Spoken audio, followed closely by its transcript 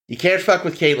You can't fuck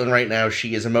with Caitlin right now.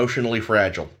 She is emotionally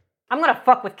fragile. I'm gonna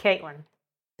fuck with Caitlin.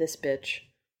 This bitch.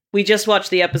 We just watched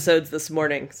the episodes this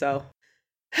morning, so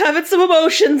having some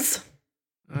emotions.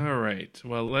 All right.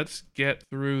 Well, let's get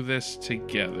through this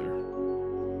together.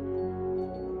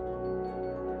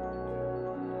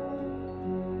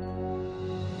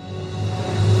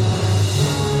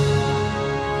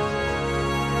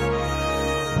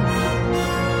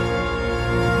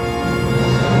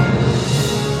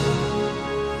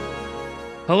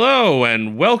 Hello,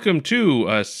 and welcome to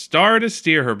A Star to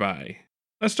Steer Her By,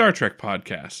 a Star Trek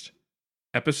podcast,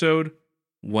 episode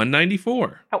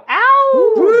 194. Oh,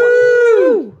 ow!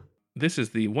 Woo! This is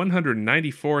the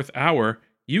 194th hour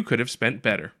you could have spent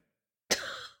better.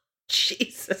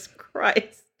 Jesus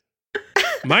Christ.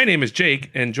 My name is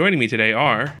Jake, and joining me today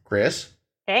are... Chris?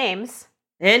 James.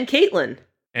 And Caitlin.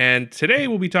 And today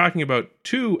we'll be talking about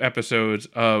 2 episodes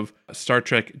of Star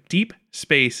Trek Deep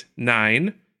Space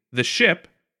Nine, The Ship,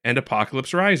 and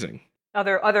Apocalypse Rising.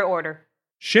 Other order.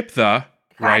 Ship the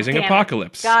Rising damn it.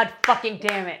 Apocalypse. God fucking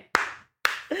damn it.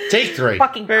 Take 3.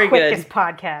 Fucking Very quit good. this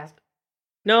podcast.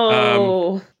 Um,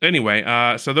 No. Anyway,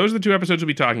 so those are the 2 episodes we'll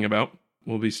be talking about.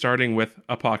 We'll be starting with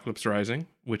Apocalypse Rising,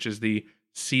 which is the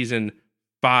season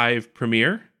 5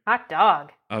 premiere Hot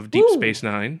dog. of Deep Ooh. Space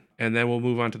Nine. And then we'll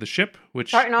move on to The Ship, which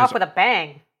Starting off with a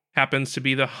bang. happens to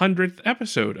be the 100th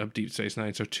episode of Deep Space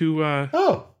Nine. So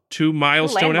Oh. two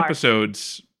milestone Landmark.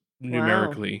 episodes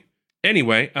numerically.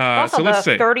 Anyway, Also, so let's the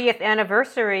say 30th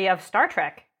anniversary of Star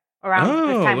Trek. Around Oh,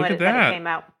 this time look when at it that. came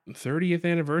out. 30th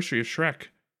anniversary of Shrek.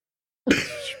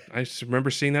 I remember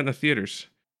seeing that in the theaters.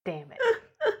 Damn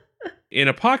it. In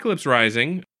Apocalypse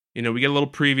Rising, we get a little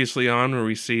previously on where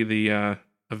we see the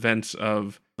events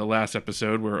of the last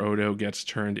episode where Odo gets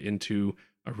turned into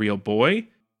a real boy.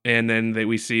 And then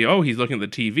we see, he's looking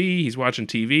at the TV, he's watching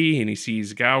TV, and he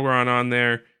sees Gowron on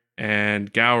there.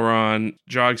 And Gowron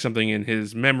jogs something in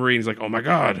his memory, and he's like, oh my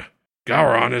god,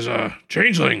 Gowron is a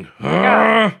changeling.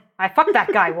 Ah! I fucked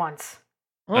that guy once.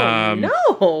 Oh,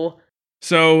 no.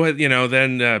 So,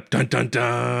 then dun dun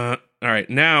dun. All right,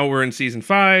 now we're in season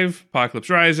 5,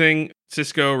 Apocalypse Rising.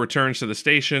 Sisko returns to the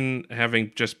station,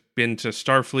 having just been to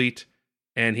Starfleet,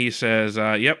 and he says,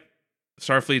 yep,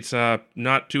 Starfleet's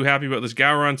not too happy about this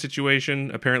Gowron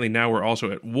situation. Apparently now we're also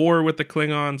at war with the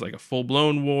Klingons, like a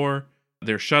full-blown war.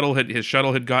 His shuttle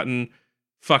had gotten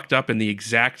fucked up in the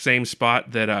exact same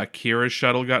spot that Kira's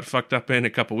shuttle got fucked up in a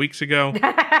couple weeks ago.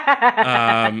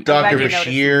 Dr. Glad you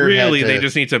Bashir Really, had they to,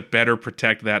 just need to better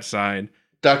protect that side.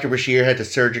 Dr. Bashir had to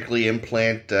surgically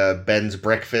implant Ben's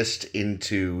breakfast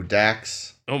into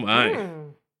Dax. Oh my.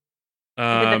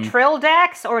 Did the Trill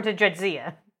Dax or to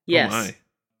Jadzia? Yes. Oh my.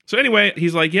 So anyway,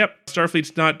 he's like, yep,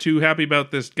 Starfleet's not too happy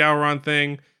about this Gowron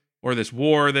thing or this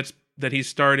war that he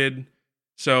started.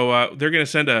 So they're going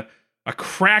to send a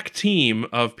crack team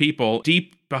of people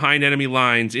deep behind enemy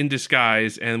lines in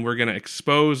disguise, and we're going to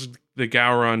expose the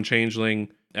Gowron changeling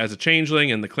as a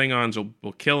changeling, and the Klingons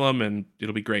will kill him, and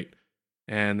it'll be great.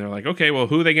 And they're like, okay, well,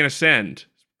 who are they going to send?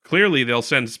 Clearly, they'll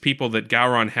send people that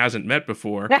Gowron hasn't met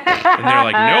before. And they're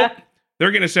like, nope.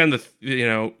 They're going to send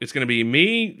it's going to be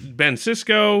me, Ben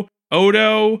Sisko,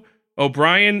 Odo,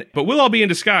 O'Brien, but we'll all be in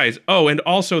disguise. Oh, and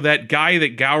also that guy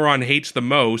that Gowron hates the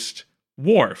most,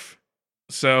 Worf.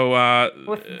 So,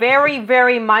 with very,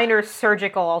 very minor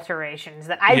surgical alterations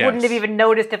that I wouldn't have even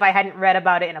noticed if I hadn't read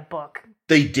about it in a book.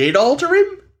 They did alter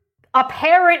him?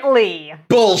 Apparently.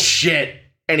 Bullshit!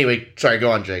 Anyway, sorry,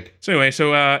 go on, Jake. So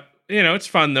it's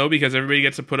fun, though, because everybody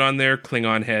gets to put on their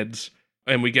Klingon heads.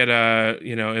 And we get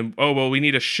we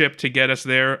need a ship to get us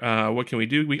there. What can we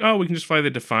do? We can just fly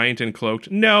the Defiant and Cloaked.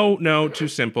 No, too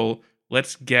simple.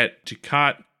 Let's get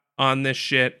Dukat on this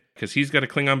shit, because he's got a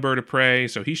Klingon bird of prey.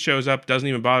 So he shows up, doesn't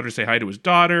even bother to say hi to his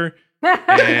daughter,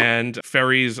 and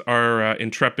ferries our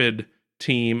intrepid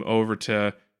team over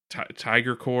to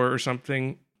Tiger Corps or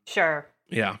something. Sure.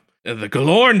 Yeah. The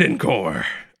Galorndon Corps.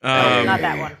 Not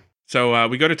that one. So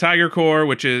we go to Tiger Corps,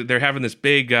 which is they're having this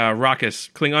big raucous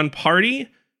Klingon party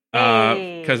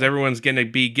because everyone's going to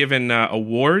be given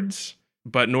awards.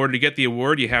 But in order to get the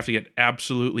award, you have to get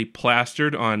absolutely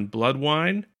plastered on blood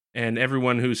wine. And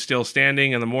everyone who's still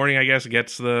standing in the morning, I guess,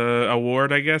 gets the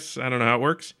award, I guess. I don't know how it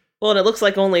works. Well, and it looks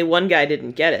like only one guy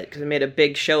didn't get it because it made a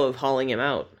big show of hauling him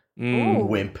out.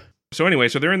 Wimp. So anyway,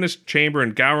 they're in this chamber,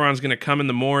 and Gowron's going to come in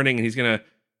the morning, and he's going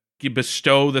to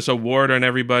bestow this award on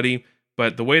everybody.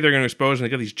 But the way they're going to expose them, they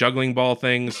got these juggling ball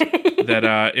things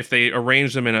that if they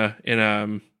arrange them in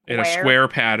a square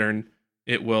pattern,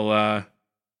 it will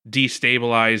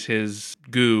destabilize his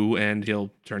goo, and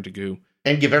he'll turn to goo.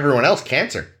 And give everyone else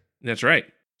cancer. That's right.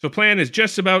 So plan is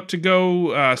just about to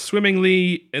go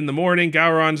swimmingly in the morning.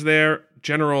 Gowron's there.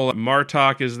 General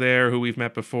Martok is there, who we've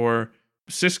met before.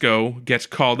 Sisko gets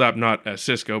called up, not as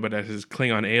Sisko, but as his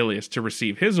Klingon alias, to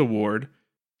receive his award.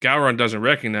 Gowron doesn't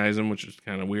recognize him, which is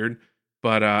kind of weird.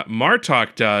 But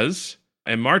Martok does,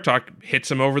 and Martok hits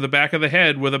him over the back of the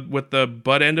head with the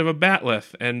butt end of a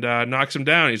bat'leth and knocks him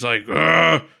down. He's like,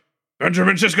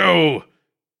 Benjamin Sisko,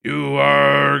 you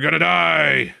are gonna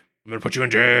die. I'm gonna put you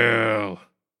in jail.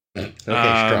 Okay,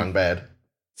 strong bad.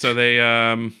 So they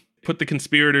put the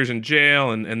conspirators in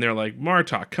jail, and they're like,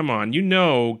 Martok, come on, you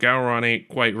know Gowron ain't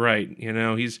quite right. You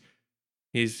know, he's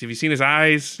have you seen his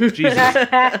eyes? Jesus.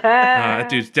 That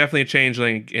dude's definitely a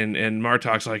changeling, and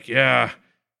Martok's like, yeah,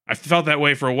 I felt that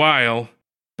way for a while,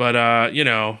 but you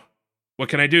know, what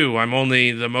can I do? I'm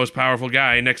only the most powerful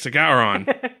guy next to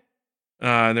Gowron.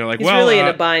 And they're like, he's well, really in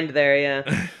a bind there,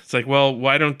 yeah. It's like, well,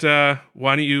 why don't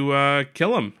you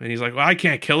kill him? And he's like, well, I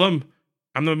can't kill him.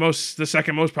 I'm the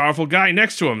second most powerful guy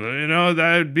next to him. You know,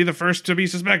 that'd be the first to be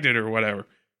suspected or whatever.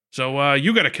 So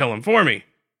you got to kill him for me.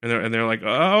 And they're like,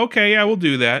 oh, okay, yeah, we'll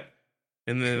do that.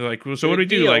 And they're like, well, so what do we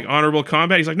do? Like honorable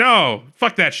combat? He's like, no,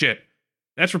 fuck that shit.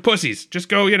 That's for pussies. Just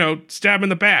go, stab him in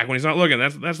the back when he's not looking.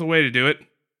 That's the way to do it.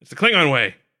 It's the Klingon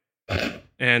way.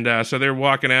 And so they're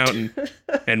walking out,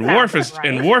 and Worf has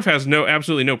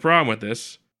absolutely no problem with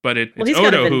this. But it's he's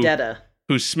Odo got a vendetta.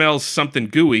 who smells something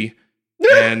gooey,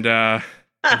 and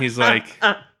he's like,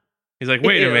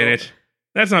 wait a minute,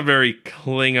 that's not very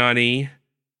Klingon-y,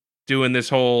 doing this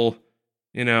whole,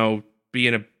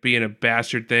 being a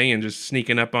bastard thing and just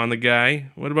sneaking up on the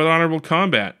guy. What about honorable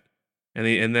combat?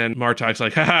 And then Martok's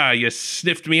like, haha, you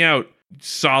sniffed me out,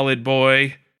 solid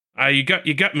boy. You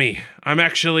got me. I'm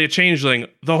actually a changeling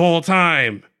the whole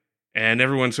time. And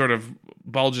everyone sort of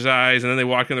bulges eyes, and then they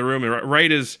walk in the room, and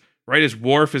right as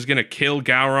Worf is gonna kill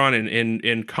Gowron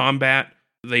in combat,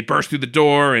 they burst through the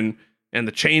door, and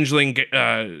the changeling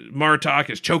Martok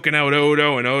is choking out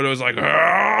Odo, and Odo's like,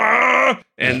 Aah!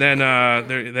 And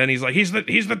then he's like, he's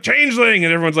the changeling,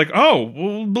 and everyone's like, oh,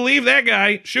 we'll believe that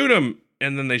guy, shoot him.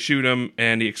 And then they shoot him,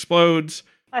 and he explodes.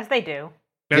 As they do.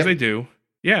 They do.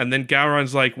 Yeah, and then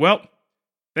Gowron's like, well,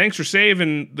 thanks for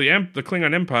saving the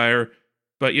Klingon Empire,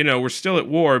 but, we're still at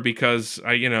war because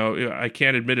I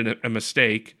can't admit a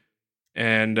mistake.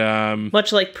 And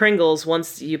much like Pringles,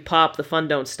 once you pop, the fun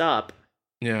don't stop.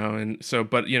 And so,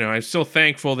 but, I'm still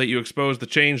thankful that you exposed the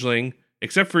changeling,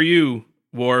 except for you,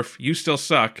 Worf. You still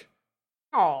suck.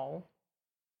 Oh.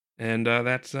 And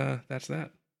that's that.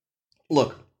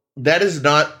 Look, that is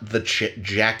not the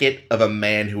jacket of a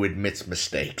man who admits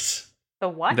mistakes. The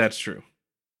what? That's true.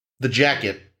 The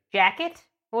jacket. Jacket?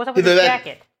 What was up with the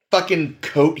jacket? Fucking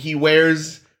coat he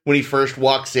wears when he first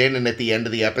walks in, and at the end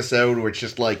of the episode, where it's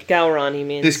just like Gowron, he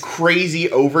means. This crazy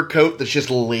overcoat that's just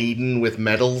laden with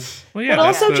medals. Well, yeah, it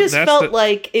also just felt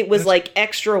like it was like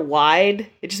extra wide.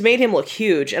 It just made him look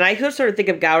huge, and I could sort of think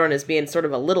of Gowron as being sort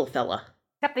of a little fella.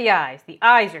 Except the eyes. The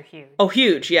eyes are huge. Oh,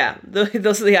 huge, yeah.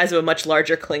 Those are the eyes of a much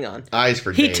larger Klingon. Eyes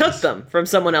for He days. took them from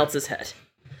someone else's head.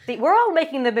 See, we're all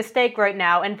making the mistake right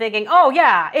now and thinking, oh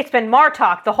yeah, it's been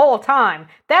Martok the whole time.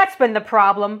 That's been the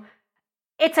problem.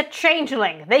 It's a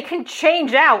changeling. They can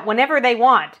change out whenever they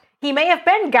want. He may have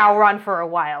been Gowron for a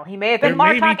while. He may have been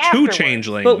Martok afterwards. There may be two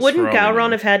changelings. But wouldn't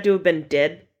Gowron have had to have been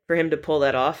dead for him to pull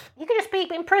that off? You could just be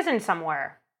in prison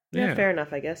somewhere. Yeah, fair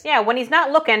enough, I guess. Yeah, when he's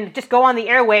not looking, just go on the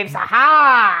airwaves.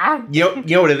 Aha! You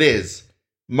know what it is?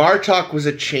 Martok was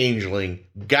a changeling.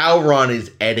 Gowron is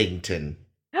Eddington.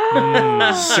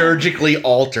 Surgically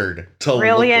altered to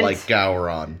Brilliant. look like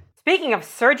Gowron. Speaking of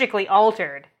surgically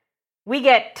altered, we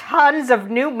get tons of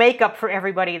new makeup for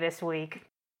everybody this week.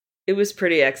 It was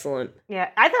pretty excellent. Yeah,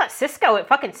 I thought Sisko, it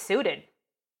fucking suited.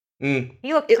 Mm.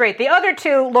 He looked great. The other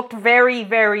two looked very,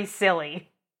 very silly.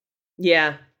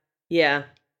 Yeah.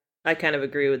 I kind of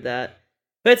agree with that.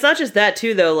 But it's not just that,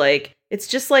 too, though. Like, it's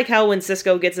just like how when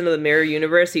Sisko gets into the mirror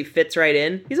universe, he fits right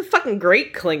in. He's a fucking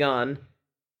great Klingon.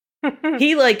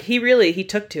 He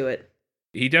took to it.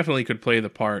 He definitely could play the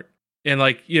part. And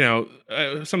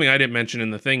something I didn't mention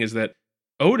in the thing is that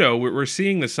Odo, we're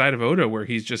seeing the side of Odo where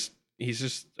he's just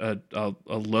a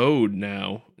load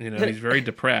now. He's very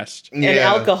depressed. An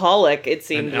alcoholic, it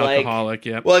seemed like. Alcoholic,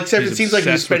 yeah. Well, except it seems like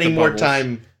he's spending more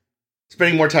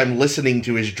time listening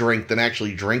to his drink than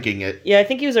actually drinking it. Yeah, I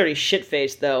think he was already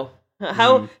shit-faced, though.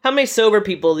 How many sober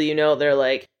people do you know? They're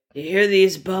like, you hear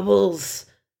these bubbles?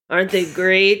 Aren't they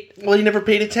great? Well, he never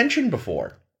paid attention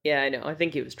before. Yeah, I know. I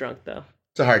think he was drunk, though.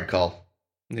 It's a hard call.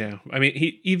 Yeah. I mean,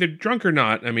 he either drunk or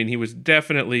not. I mean, he was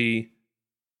definitely,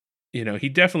 he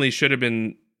definitely should have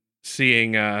been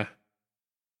seeing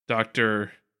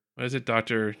Dr.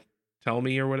 Tell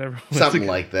Me or whatever? Something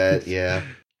like that, yeah.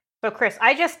 So, Chris,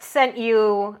 I just sent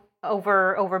you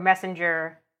over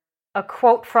Messenger a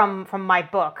quote from my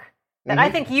book that I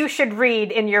think you should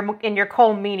read in your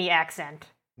Cole Meany accent.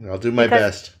 I'll do my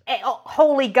best.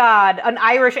 Holy God, an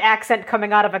Irish accent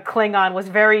coming out of a Klingon was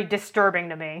very disturbing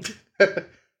to me. Here's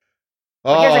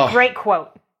a great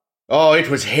quote. Oh, it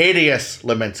was hideous,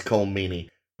 laments Cole Meany.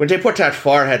 When they put that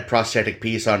forehead prosthetic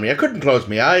piece on me, I couldn't close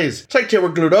my eyes. It's like they were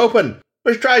glued open. It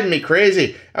was driving me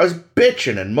crazy. I was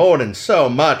bitching and moaning so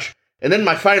much. And then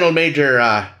my final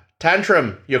major,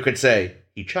 tantrum, you could say,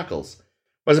 he chuckles,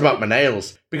 was about my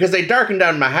nails. Because they darkened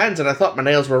down my hands and I thought my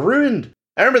nails were ruined.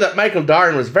 I remember that Michael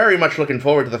Darn was very much looking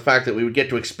forward to the fact that we would get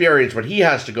to experience what he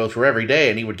has to go through every day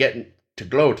and he would get to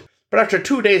gloat. But after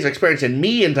 2 days of experiencing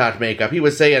me in that makeup, he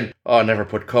was saying, oh, never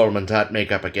put Coleman that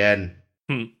makeup again.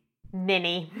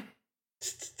 Ninny.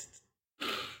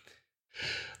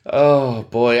 Oh,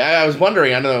 boy. I was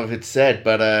wondering, I don't know if it's said,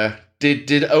 but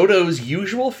did Odo's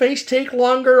usual face take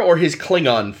longer or his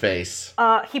Klingon face?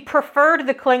 He preferred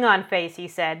the Klingon face, he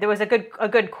said. There was a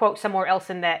good quote somewhere else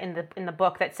in the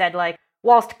book that said, like,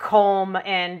 whilst Colm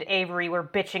and Avery were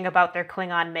bitching about their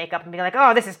Klingon makeup and being like,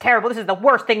 oh, this is terrible, this is the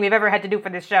worst thing we've ever had to do for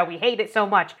this show, we hate it so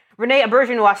much, Rene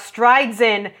Auberjonois strides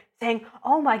in saying,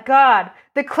 oh my God,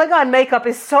 the Klingon makeup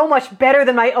is so much better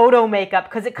than my Odo makeup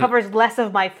because it covers less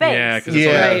of my face. Yeah, because it's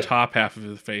only the top half of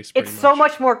the face. It's so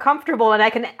much more comfortable and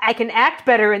I can act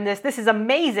better in this. This is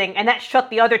amazing. And that shut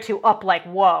the other two up like,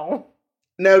 whoa.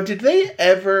 Now, did they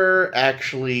ever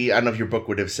actually, I don't know if your book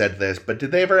would have said this, but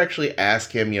did they ever actually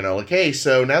ask him, like, hey,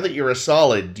 so now that you're a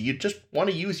solid, do you just want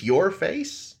to use your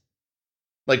face?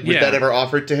 Like, was that ever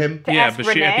offered to him? To ask but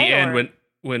Renee, at the end,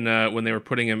 when they were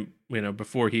putting him,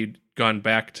 before he'd gone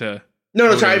back to...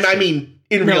 No, sorry, I mean,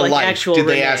 in real life, did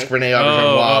they ask Rene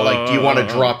Auberjonois, like, do you want to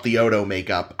drop the Odo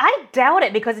makeup? I doubt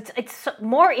it, because it's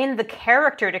more in the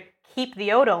character to keep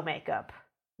the Odo makeup.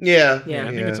 Yeah.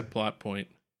 I think it's a plot point.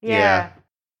 Yeah.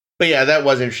 But yeah, that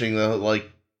was interesting, though.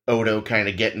 Like, Odo kind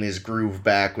of getting his groove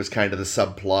back was kind of the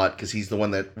subplot, because he's the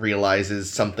one that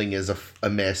realizes something is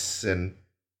amiss, and...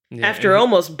 Yeah, after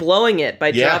almost blowing it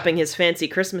by dropping his fancy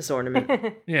Christmas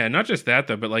ornament. Yeah, not just that,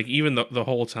 though, but, like, even the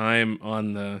whole time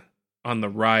on the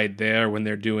ride there, when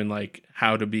they're doing, like,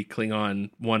 how to be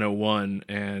Klingon 101,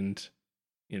 and,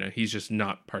 he's just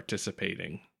not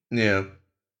participating. Yeah.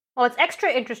 Well, it's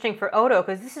extra interesting for Odo,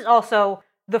 because this is also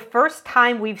the first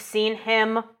time we've seen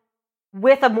him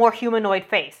with a more humanoid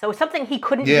face. So it's something he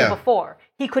couldn't do before.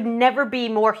 He could never be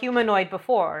more humanoid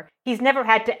before. He's never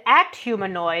had to act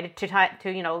humanoid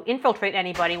to infiltrate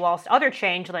anybody, whilst other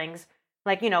changelings,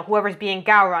 like, whoever's being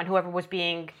Gowron, whoever was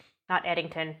being, not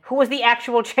Eddington, who was the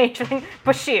actual changeling?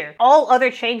 Bashir. All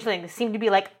other changelings seem to be,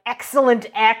 like, excellent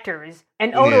actors.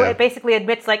 And Odo basically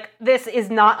admits, like, this is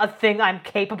not a thing I'm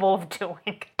capable of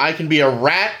doing. I can be a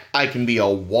rat, I can be a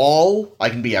wall, I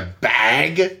can be a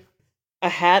bag. A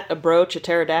hat, a brooch, a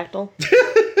pterodactyl.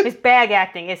 His bag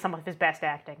acting is some of his best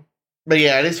acting. But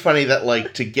yeah, it is funny that,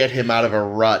 like, to get him out of a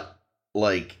rut,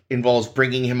 like, involves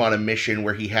bringing him on a mission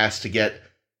where he has to get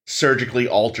surgically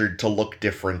altered to look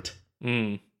different.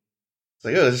 It's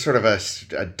like, oh, this is sort of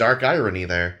a dark irony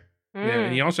there. Yeah,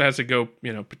 and he also has to go,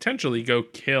 potentially go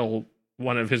kill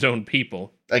one of his own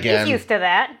people. Again. He's used to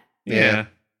that. Yeah.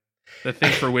 The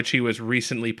thing for which he was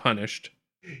recently punished.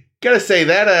 Gotta say,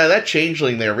 that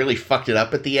changeling there really fucked it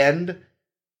up at the end.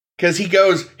 Because he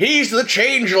goes, he's the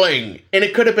changeling! And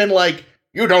it could have been like,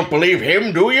 you don't believe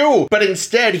him, do you? But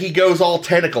instead, he goes all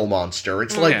tentacle monster.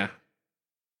 It's like,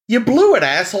 you blew it,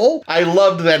 asshole! I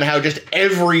loved then how just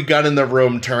every gun in the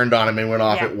room turned on him and went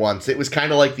off at once. It was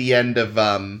kind of like the end of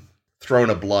Throne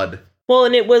of Blood. Well,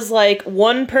 and it was like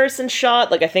one person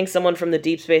shot, like I think someone from the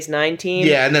Deep Space Nine team.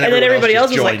 Yeah, and then everybody else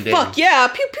was like, in. fuck yeah,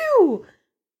 pew pew!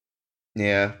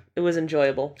 Yeah. It was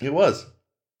enjoyable. It was.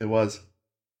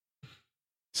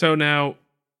 So now,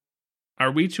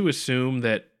 are we to assume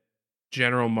that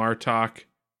General Martok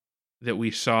that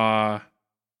we saw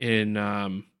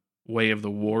in Way of the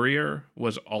Warrior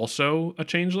was also a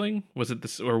changeling? Was it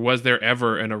this, or was there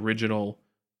ever an original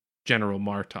General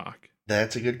Martok?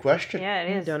 That's a good question. Yeah,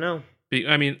 it is. I don't know.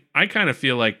 I mean, I kind of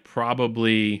feel like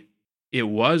probably it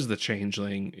was the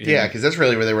changeling. Yeah, because that's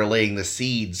really where they were laying the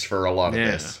seeds for a lot of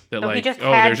this. That, so like,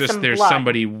 there's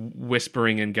somebody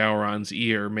whispering in Gowron's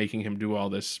ear, making him do all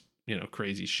this,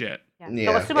 crazy shit.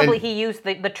 Yeah. So assumably he used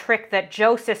the trick that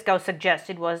Joe Sisko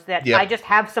suggested, was that I just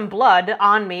have some blood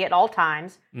on me at all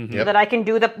times, so that I can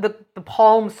do the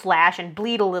palm slash and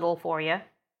bleed a little for you.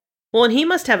 Well, and he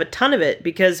must have a ton of it,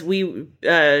 because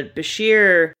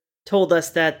Bashir told us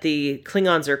that the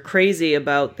Klingons are crazy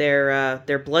about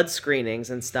their blood screenings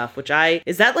and stuff,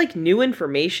 is that like new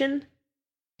information?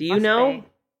 Do you know?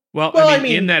 Well, I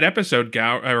mean, in that episode,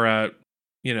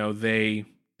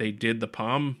 they did the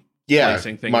palm Yeah,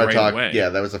 slicing thing Martok, right away. yeah,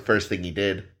 that was the first thing he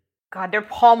did. God, their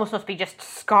palms must be just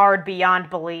scarred beyond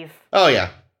belief. Oh, yeah.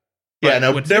 Yeah, But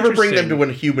no, what's never bring them to interesting-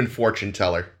 a human fortune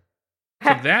teller.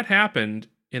 So that happened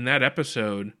in that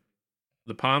episode,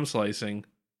 the palm slicing,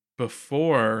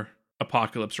 before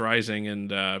Apocalypse Rising and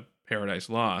Paradise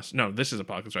Lost. No, this is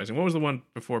Apocalypse Rising. What was the one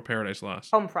before Paradise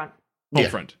Lost? Homefront. Yeah.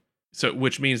 Homefront. So,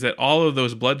 which means that all of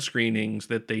those blood screenings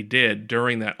that they did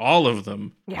during that, all of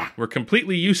them Yeah. were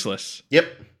completely useless Yep.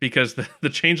 because the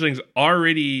changelings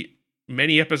already,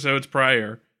 many episodes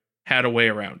prior, had a way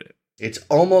around it. It's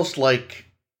almost like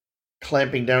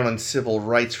clamping down on civil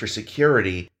rights for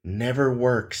security never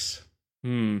works.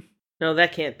 No,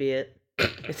 that can't be it.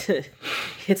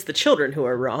 It's the children who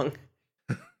are wrong.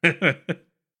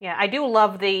 Yeah, I do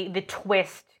love the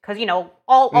twist because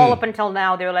all up until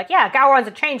now they were like, yeah, Gowron's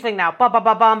a changeling now. Ba ba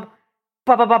ba bump,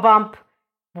 ba ba ba bump,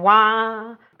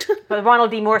 wah. But Ronald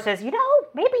D. Moore says,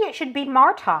 maybe it should be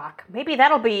Martok. Maybe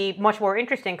that'll be much more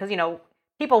interesting because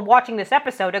people watching this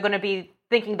episode are going to be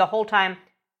thinking the whole time,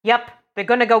 yep, they're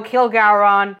going to go kill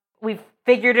Gowron. We've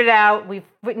figured it out. We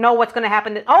know what's going to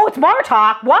happen. Oh, it's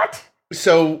Martok. What?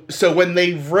 So when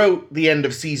they wrote the end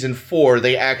of season 4,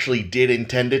 they actually did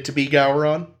intend it to be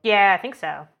Gowron, Yeah, I think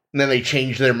so. and then they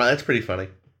changed their mind. That's pretty funny.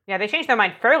 Yeah, they changed their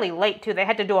mind fairly late, too. They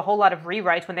had to do a whole lot of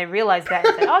rewrites when they realized that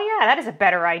and said, oh, yeah, that is a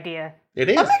better idea. It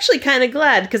is. I'm actually kind of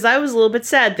glad because I was a little bit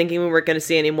sad thinking we weren't going to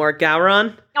see any more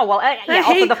Gowron. Oh, well, yeah, I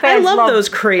also the fans love those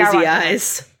Gowron. crazy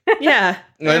eyes. Yeah.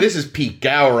 Well, this is Pete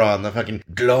Gowron, the fucking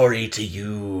glory to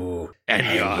you And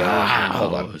your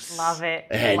hold on. house. Love it.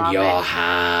 And love your it.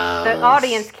 house. The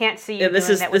audience can't see you. Yeah, this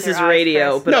doing is that with this is your eyes,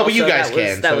 radio, Chris. but No, but you also guys that can,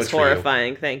 was, so that was it's for you.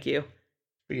 horrifying. Thank you.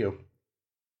 For you.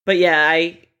 But yeah,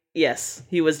 yes,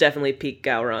 he was definitely peak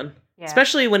Gowron, Yeah.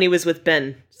 especially when he was with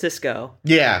Ben Sisko.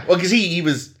 Yeah, well, because he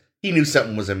knew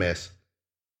something was amiss.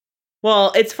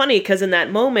 Well, it's funny because in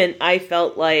that moment, I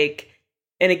felt like,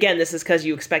 and again, this is because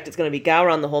you expect it's going to be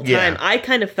Gowron the whole time. Yeah. I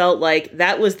kind of felt like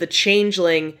that was the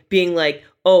changeling being like,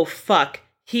 "Oh fuck,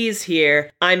 he's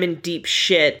here. I'm in deep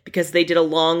shit," because they did a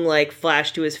long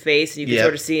flash to his face, and you could Yep.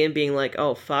 sort of see him being like,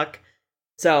 "Oh fuck."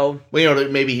 So, Well,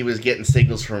 maybe he was getting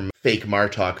signals from fake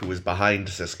Martok who was behind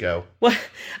Cisco. well,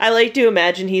 I like to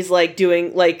imagine he's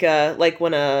doing like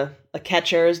when a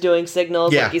catcher is doing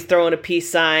signals, Yeah. like he's throwing a peace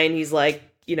sign. He's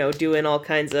doing all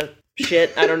kinds of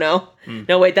shit. I don't know.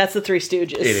 No, wait, that's the Three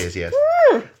Stooges. It is, yes.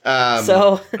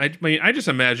 So I mean, I just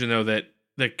imagine though that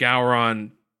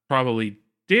Gowron probably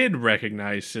did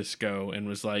recognize Cisco and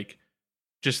was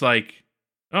just like,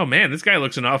 oh man, this guy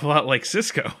looks an awful lot like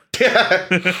Cisco.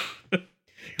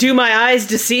 do my eyes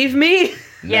deceive me?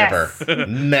 Never. Yes.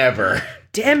 Never.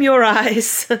 Damn your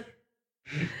eyes.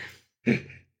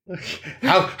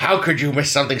 How could you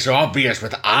miss something so obvious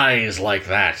with eyes like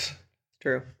that?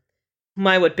 True.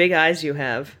 My, what big eyes you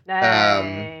have.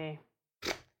 Hey.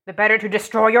 The better to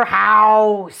destroy your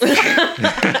house. Nailed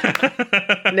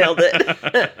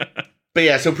it. But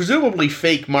yeah, so presumably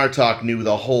fake Martok knew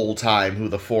the whole time who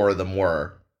the 4 of them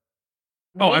were.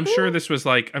 Oh, I'm Maybe? sure this was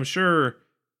I'm sure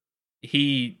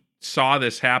he saw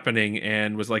this happening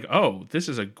and was like, oh, this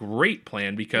is a great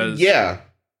plan because Yeah.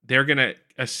 they're going to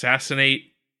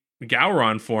assassinate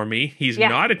Gowron for me. He's Yeah.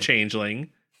 not a changeling.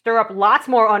 Stir up lots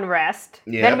more unrest.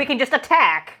 Yeah. Then we can just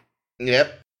attack.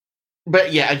 Yep.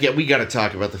 But yeah, again, we gotta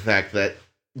talk about the fact that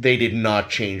they did not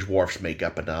change Worf's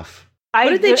makeup enough. What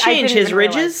did they I change? didn't His even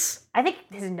realize. ridges? I think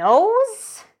his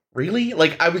nose? Really?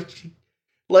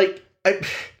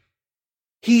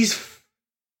 He's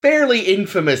fairly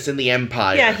infamous in the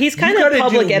Empire. Yeah, he's You kind of gotta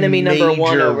public do enemy number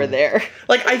 1 major- over there.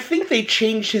 I think they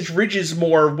changed his ridges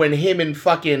more when him and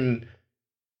fucking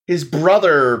his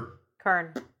brother,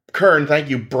 Kern. Kern, thank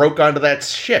you, broke onto that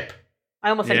ship. I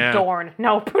almost Yeah. said Dorn.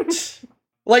 Nope.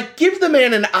 Give the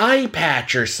man an eye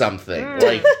patch or something.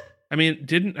 Mm. I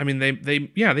mean,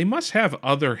 they must have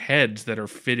other heads that are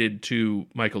fitted to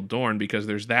Michael Dorn because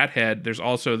there's that head. There's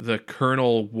also the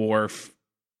Colonel Worf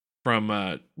from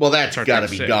well, that's Star gotta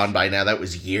Trek be 6. gone by now. That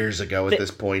was years ago at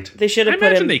this point. They should have I put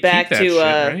imagine him they keep back that to.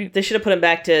 shit, right? They should have put him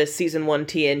back to season 1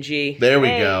 TNG. There we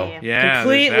Hey. go. yeah, there's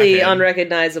Completely that head.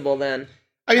 unrecognizable. Then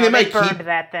I mean, Oh, they might burned keep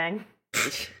that thing.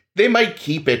 They might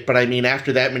keep it, but I mean,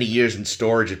 after that many years in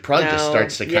storage, it probably just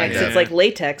starts to yeah, kind 'cause of. it's like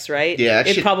latex, right? Yeah, that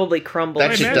it shit- probably crumbles.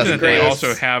 that I shit imagine doesn't that they graze.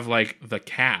 also have the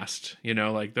cast.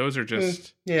 Those are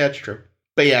just. Yeah, that's true.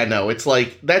 But yeah, no, it's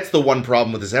that's the one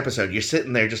problem with this episode. You're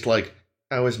sitting there just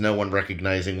how is no one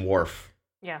recognizing Worf?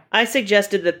 Yeah. I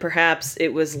suggested that perhaps it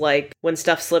was when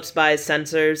stuff slips by his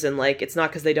sensors and it's not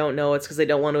because they don't know, it's because they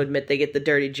don't want to admit they get the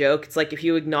dirty joke. It's if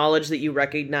you acknowledge that you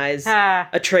recognize Ah,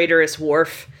 a traitorous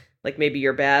Worf, maybe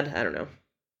you're bad. I don't know.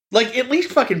 Like, at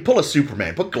least fucking pull a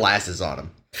Superman. Put glasses on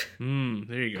him.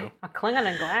 There you go. A Klingon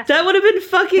in glasses. That would have been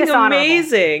fucking Dishonorable.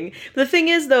 amazing. The thing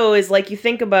is, though, is like you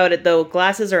think about it, though,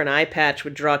 glasses or an eye patch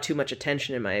would draw too much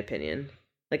attention, in my opinion.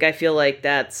 Like, I feel like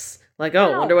that's like,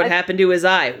 oh, No, wonder what happened to his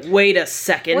eye. Wait a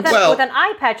second. With an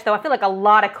eye patch, though, I feel like a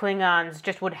lot of Klingons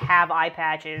just would have eye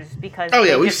patches because Oh,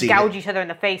 yeah, they we've just seen gouge it. each other in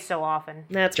the face so often.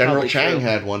 That's General probably Chang true.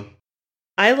 had one.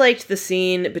 I liked the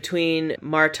scene between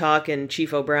Martok and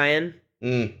Chief O'Brien.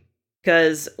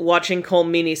 Because watching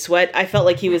Colmini sweat, I felt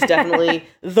like he was definitely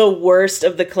the worst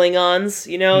of the Klingons,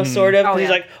 you know, sort of. Oh, He's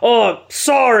yeah. like, oh,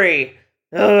 sorry.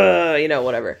 You know,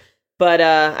 whatever. But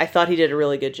I thought he did a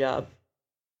really good job.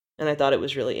 And I thought it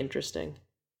was really interesting.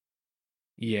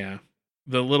 Yeah.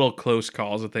 The little close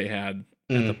calls that they had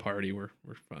at the party were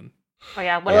fun. Oh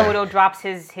yeah, when Yeah. Odo drops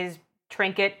his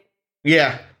trinket,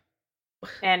 Yeah.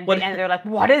 and What- they're like,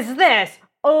 "What is this?"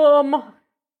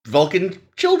 Vulcan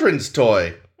children's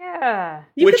toy. Yeah.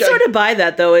 You Which could sort of buy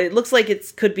that, though. It looks like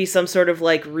it could be some sort of,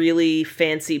 like, really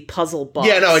fancy puzzle box.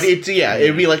 Yeah, no, it'd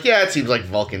be like, yeah, it seems like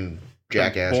Vulcan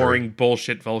jackass. Boring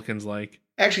bullshit Vulcans like.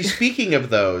 Actually, speaking of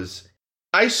those,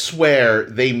 I swear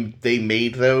they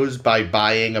made those by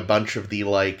buying a bunch of the,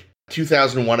 like,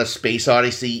 2001 A Space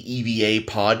Odyssey EVA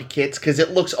pod kits, because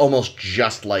it looks almost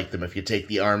just like them if you take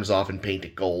the arms off and paint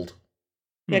it gold.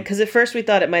 Yeah, because at first we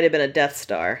thought it might have been a Death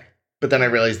Star. But then I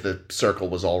realized the circle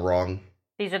was all wrong.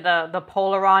 These are the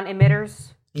Polaron emitters.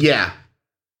 Yeah.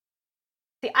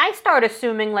 See, I start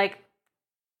assuming, like,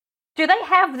 do they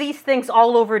have these things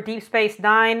all over Deep Space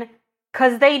Nine?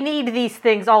 Because they need these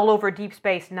things all over Deep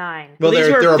Space Nine. Well, these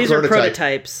they're a were prototype.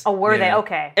 prototypes. Oh, were they? Yeah.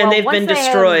 Okay. And Well, they've once been they have-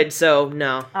 destroyed, so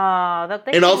no. They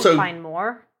And can also- find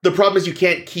more. The problem is you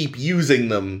can't keep using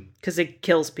them. Because it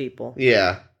kills people.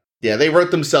 Yeah. Yeah, they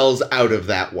wrote themselves out of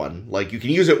that one. Like, you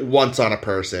can use it once on a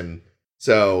person.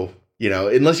 So, you know,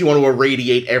 unless you want to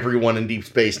irradiate everyone in Deep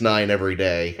Space Nine every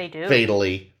day. They do.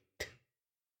 Fatally.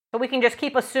 So we can just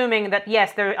keep assuming that,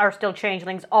 yes, there are still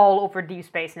changelings all over Deep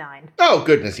Space Nine. Oh,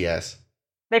 goodness, yes.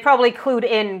 They probably clued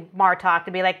in Martok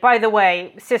to be like, by the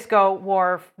way, Cisco,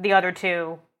 Worf, the other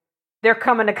two, they're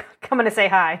coming to say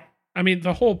hi. I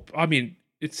mean,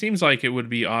 it seems like it would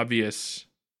be obvious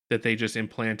that they just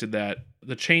implanted that.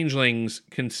 The changelings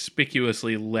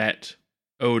conspicuously let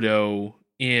Odo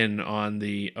in on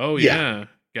the,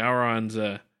 Gowron's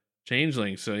a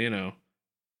changeling, so, you know,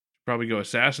 probably go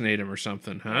assassinate him or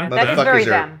something, huh? Yeah, that's Motherfuckers very are-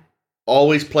 them.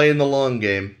 Always playing the long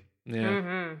game. Yeah.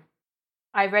 Mm-hmm.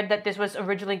 I read that this was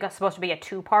originally supposed to be a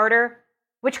two-parter,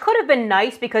 which could have been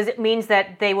nice because it means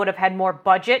that they would have had more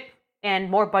budget, and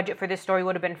more budget for this story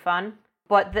would have been fun.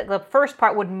 But the first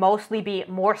part would mostly be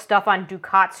more stuff on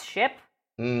Ducat's ship,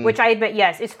 which I admit,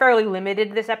 yes, is fairly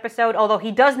limited this episode, although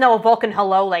he does know a Vulcan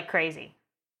hello like crazy.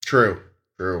 True.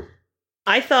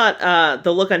 I thought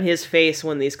the look on his face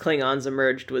when these Klingons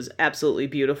emerged was absolutely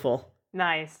beautiful.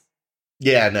 Nice.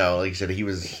 Yeah, no, like I said, he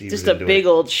was Just a into big it.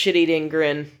 old shit-eating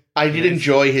grin. I did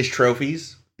enjoy his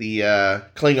trophies. The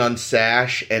Klingon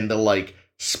sash and the, like,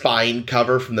 spine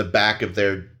cover from the back of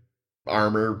their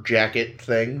armor jacket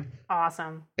thing.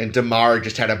 Awesome. And Damar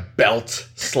just had a belt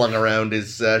slung around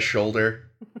his shoulder.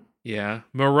 Yeah.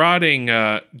 Marauding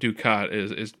Ducat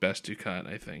is best Ducat,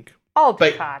 I think. All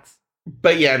But- Ducats.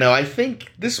 But yeah, no, I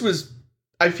think this was...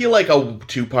 I feel like a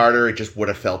two-parter, it just would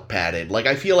have felt padded. Like,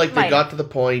 I feel like they Might got to the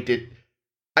point,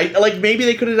 maybe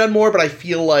they could have done more, but I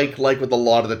feel like with a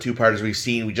lot of the two-parters we've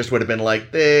seen, we just would have been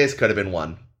like, this could have been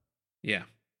one. Yeah.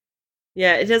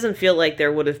 Yeah, it doesn't feel like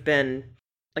there would have been...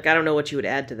 Like, I don't know what you would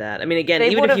add to that. I mean, again, They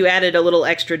even if would've- you added a little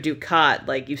extra Ducat,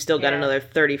 like, you've still got Yeah. another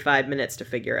 35 minutes to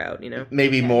figure out, you know?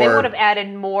 Maybe Yeah, more... They would have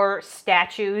added more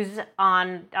statues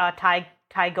on Tai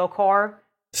Gokor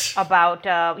about,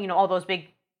 all those big,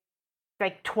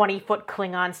 like, 20-foot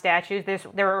Klingon statues.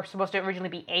 There were supposed to originally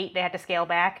be 8. They had to scale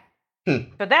back. So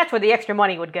that's where the extra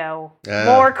money would go.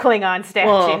 More Klingon statues.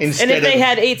 Well, and Instead if they of-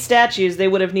 had 8 statues, they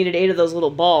would have needed 8 of those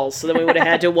little balls. So then we would have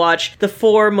had to watch the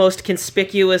 4 most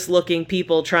conspicuous-looking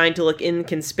people trying to look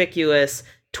inconspicuous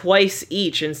twice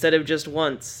each instead of just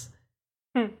once.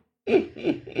 I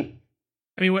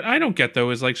mean, what I don't get, though,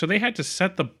 is, like, so they had to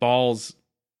set the balls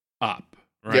up,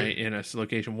 right, in a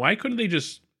location. Why couldn't they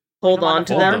just Hold them on on the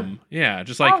to floor. them. Yeah,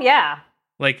 just like... oh, yeah.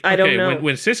 Like, I okay, don't know.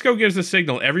 when Cisco gives the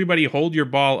signal, everybody hold your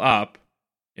ball up,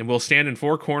 and we'll stand in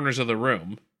 4 corners of the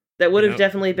room. That would have Yep.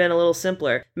 definitely been a little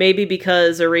simpler. Maybe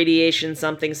because irradiation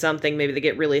something, maybe they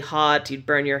get really hot, you'd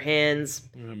burn your hands.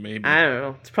 Maybe. I don't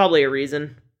know. It's probably a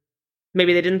reason.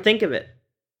 Maybe they didn't think of it.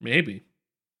 Maybe.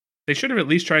 They should have at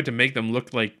least tried to make them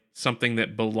look like something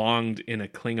that belonged in a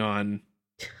Klingon,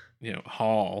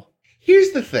 hall.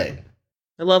 Here's the thing.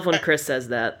 I love when Chris says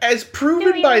that. As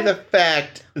proven by the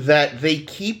fact that they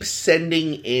keep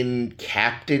sending in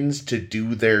captains to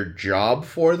do their job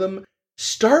for them,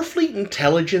 Starfleet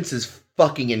intelligence is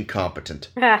fucking incompetent.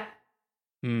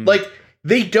 Like,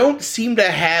 they don't seem to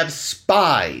have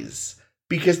spies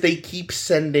because they keep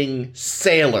sending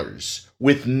sailors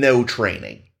with no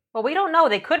training. Well, we don't know.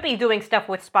 They could be doing stuff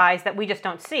with spies that we just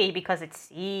don't see because it's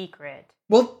secret.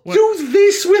 Well, do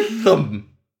this with them.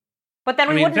 But then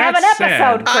we mean, wouldn't have an that's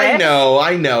episode, sad. Chris.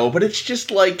 I know, but it's just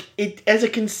like, it as a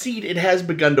conceit, it has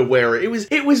begun to wear. It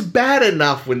was bad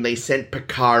enough when they sent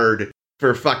Picard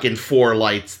for fucking 4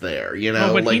 lights there, you know?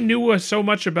 Oh, but like, he knew so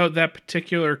much about that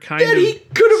particular kind that of he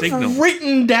could have signal.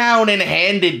 written down and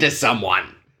handed to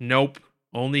someone. Nope.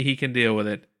 Only he can deal with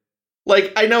it.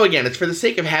 Like, I know, again, it's for the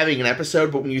sake of having an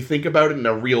episode, but when you think about it in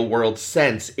a real-world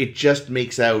sense, it just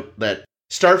makes out that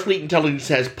Starfleet intelligence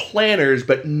has planners,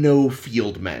 but no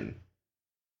field men.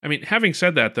 I mean, having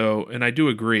said that, though, and I do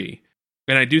agree,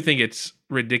 and I do think it's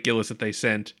ridiculous that they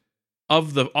sent,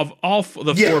 of all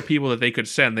the 4 people that they could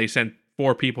send, they sent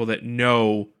 4 people that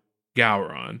know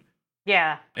Gowron.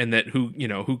 Yeah. And that who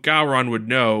Gowron would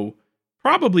know,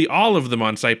 probably all of them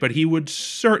on site, but he would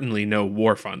certainly know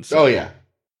Worf on site. Oh, yeah.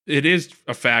 It is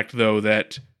a fact, though,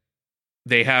 that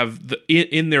they have,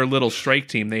 in their little strike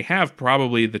team, they have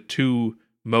probably the 2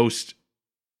 most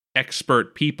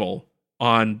expert people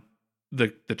on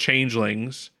the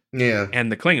changelings and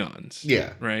the Klingons.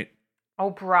 Yeah. Right?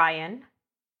 O'Brien.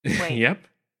 Wait. Yep.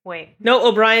 Wait. No,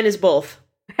 O'Brien is both.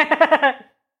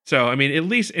 So, I mean, at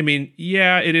least, I mean,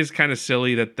 yeah, it is kind of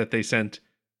silly that they sent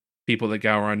people that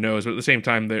Gowron knows, but at the same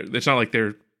time, it's not like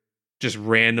they're just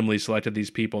randomly selected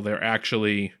these people. They're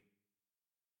actually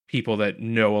people that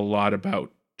know a lot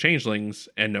about changelings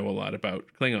and know a lot about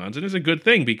Klingons. And it's a good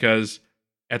thing because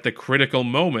at the critical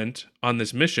moment on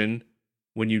this mission,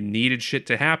 when you needed shit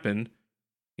to happen,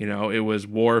 you know, it was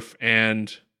Worf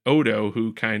and Odo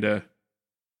who kind of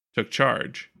took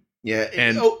charge. Yeah.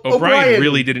 And O'Brien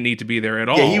really didn't need to be there at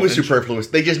all. Yeah, he was superfluous.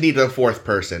 They just needed a 4th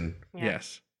person. Yeah.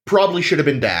 Yes. Probably should have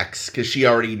been Dax, because she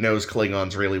already knows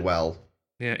Klingons really well.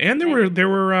 Yeah, and there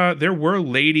were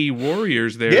lady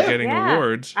warriors there getting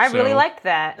awards. I really liked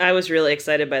that. I was really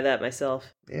excited by that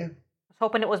myself. Yeah. I was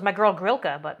hoping it was my girl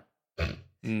Grilka, but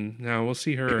No, we'll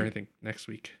see her, I think, next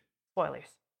week. spoilers.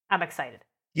 I'm excited.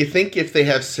 You think if they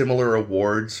have similar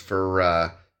awards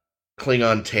for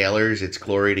Klingon tailors, it's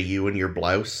glory to you and your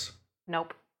blouse?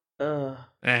 Nope. Well,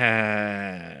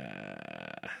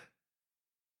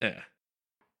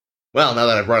 now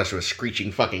that I've brought us to a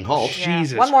screeching fucking halt. Yeah.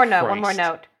 Jesus One more Christ.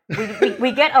 note.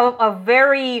 We get a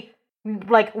very,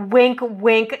 like, wink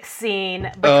scene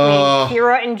between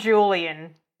Kira and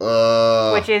Julian,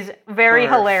 which is very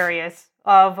hilarious.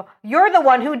 Of, you're the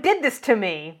one who did this to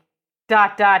me. ...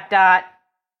 Get it?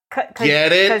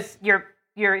 Because you're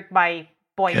my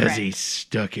boyfriend. Because he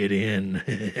stuck it in.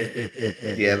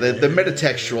 Yeah, the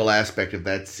metatextual aspect of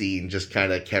that scene just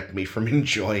kind of kept me from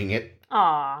enjoying it.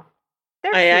 Aw.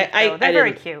 They're cute, though. They're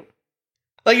very cute.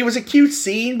 Like, it was a cute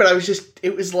scene, but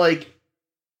it was like,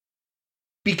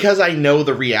 because I know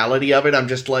the reality of it, I'm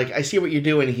just like, I see what you're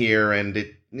doing here,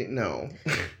 and no.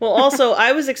 Well, also,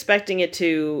 I was expecting it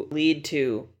to lead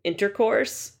to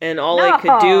intercourse, and all I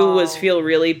could do was feel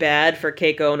really bad for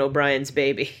Keiko and O'Brien's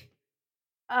baby.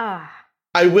 I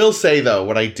will say, though,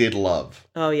 what I did love.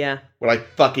 Oh, yeah. What I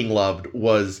fucking loved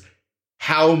was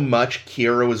how much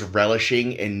Kira was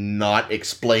relishing in not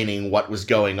explaining what was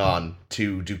going on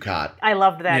to Dukat. I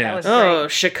loved that. Yeah. That was Oh,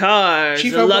 great. Shakar's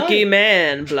Chief a lucky O'Brien.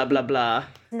 man, blah, blah, blah.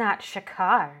 Not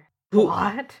Shakar. Who-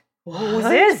 What? Whose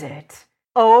is it?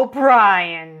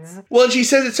 O'Brien's. Well, and she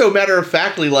says it so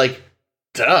matter-of-factly, like,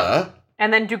 duh.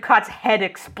 And then Ducat's head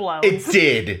explodes. It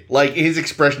did. Like, his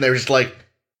expression there was just like,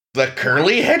 the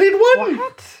curly-headed one?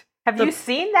 What? Have you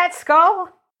seen that skull?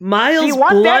 Miles You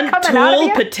want that Blunt coming out of Tool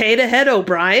you? Potato Head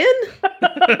O'Brien?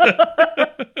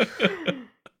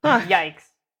 Yikes.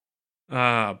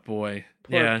 Ah, boy.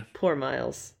 Poor, poor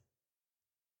Miles.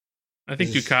 I think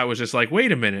Dukat was just like,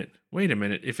 wait a minute.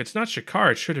 If it's not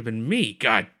Shakar, it should have been me.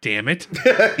 God damn it.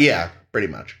 Yeah, pretty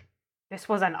much. This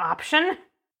was an option?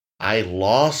 I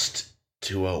lost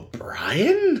to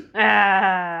O'Brien?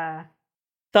 Thought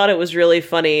it was really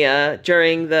funny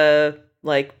during the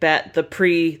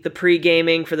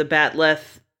pre-gaming for the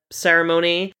Batleth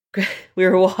ceremony. We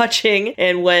were watching,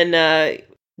 and when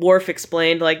Worf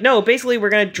explained, like, no, basically we're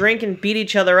gonna drink and beat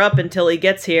each other up until he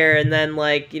gets here, and then,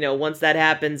 like, you know, once that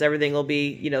happens, everything will be,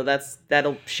 you know,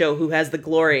 that'll show who has the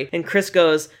glory. And Chris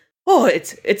goes, oh,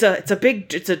 it's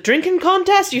a drinking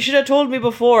contest? You should have told me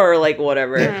before, or like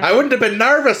whatever. I wouldn't have been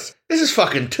nervous. This is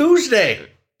fucking Tuesday.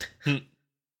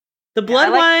 The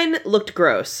blood wine looked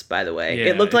gross, by the way. Yeah,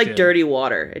 it looked it like did. dirty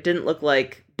water. It didn't look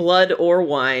like blood or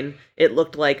wine. It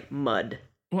looked like mud.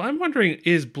 Well, I'm wondering,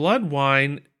 is blood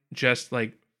wine just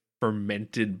like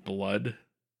fermented blood?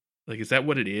 Like, is that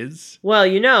what it is? Well,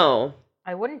 you know,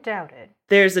 I wouldn't doubt it.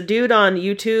 there's a dude on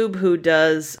YouTube who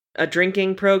does a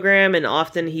drinking program, and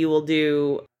often he will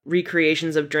do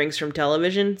recreations of drinks from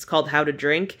television. It's called How to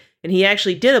Drink. And he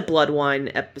actually did a blood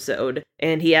wine episode,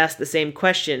 and he asked the same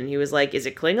question. He was like, is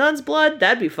it Klingon's blood?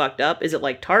 That'd be fucked up. Is it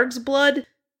like Targ's blood?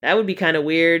 That would be kind of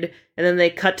weird. And then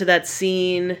they cut to that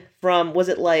scene from, was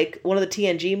it like one of the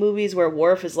TNG movies where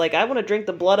Worf is like, I want to drink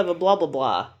the blood of a blah, blah,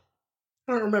 blah.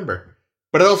 I don't remember.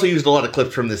 But it also used a lot of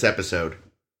clips from this episode.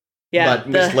 Yeah. But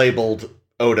mislabeled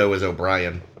Odo as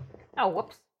O'Brien. Oh,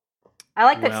 whoops. I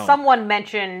like that Well. someone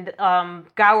mentioned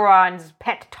Gowron's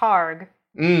pet Targ.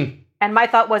 And my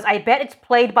thought was, I bet it's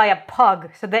played by a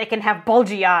pug so that it can have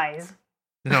bulgy eyes.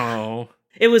 No.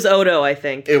 It was Odo, I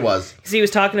think. It was. Because he was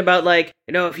talking about, like,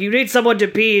 you know, if you need someone to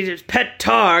be his pet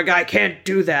Targ, I can't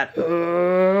do that.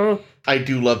 I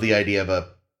do love the idea of a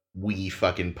wee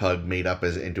fucking pug made up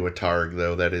as into a Targ,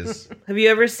 though. That is... Have you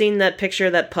ever seen that picture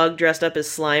of that pug dressed up as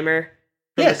Slimer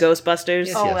from Yes. the Ghostbusters?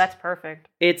 Yes, Oh, yes. that's perfect.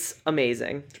 It's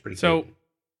amazing. It's pretty So, cool.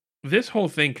 this whole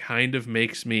thing kind of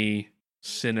makes me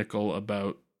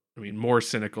more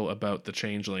cynical about the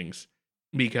changelings.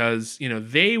 Because, you know,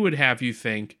 they would have you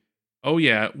think, oh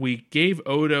yeah, we gave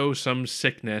Odo some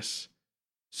sickness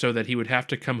so that he would have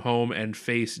to come home and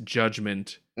face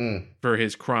judgment for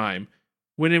his crime.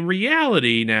 When in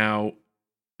reality now,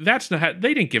 that's not how,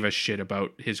 they didn't give a shit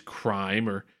about his crime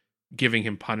or giving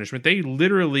him punishment. They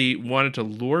literally wanted to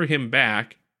lure him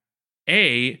back,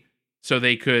 so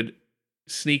they could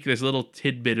sneak this little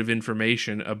tidbit of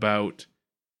information about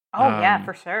Oh, yeah,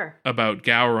 for sure. about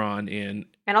Gowron in,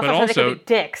 And also but so they also could be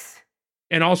dicks.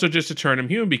 and also just to turn him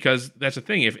human, because that's the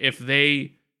thing. If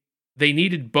they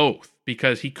needed both,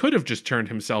 because he could have just turned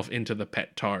himself into the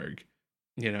pet Targ.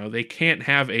 You know, they can't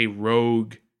have a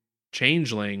rogue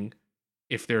changeling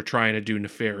if they're trying to do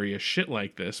nefarious shit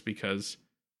like this, because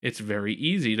it's very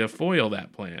easy to foil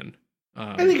that plan.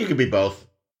 I think it could be both.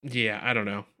 Yeah, I don't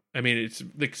know. I mean, it's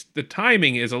the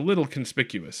timing is a little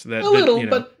conspicuous. That, A little, you know,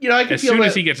 but, you know, I can as feel soon that...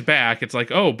 as he gets back, it's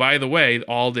like, oh, by the way,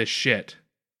 all this shit.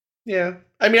 Yeah.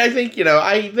 I mean, I think, you know,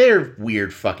 they're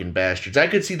weird fucking bastards. I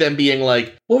could see them being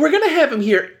like, well, we're gonna have him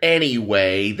here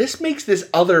anyway. This makes this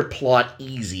other plot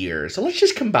easier, so let's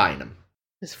just combine them.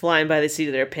 Just flying by the seat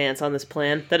of their pants on this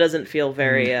plan. That doesn't feel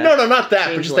very... No, not that.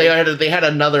 But just changeling. they had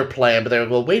another plan, but they were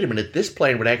like, well, wait a minute, this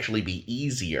plan would actually be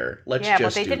easier. Let's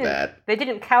just do that. They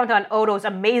didn't count on Odo's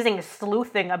amazing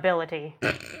sleuthing ability.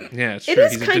 Yeah, it's It true.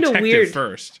 is He's a kinda detective weird.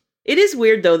 first. It is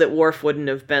weird, though, that Worf wouldn't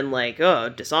have been like, oh,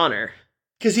 dishonor.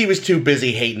 Because he was too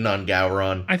busy hating on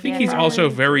Gowron. I think Yeah, he's right. also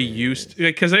very used,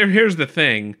 because here's the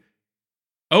thing.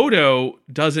 Odo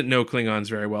doesn't know Klingons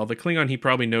very well. The Klingon he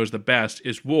probably knows the best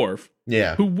is Worf,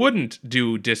 Yeah. who wouldn't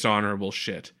do dishonorable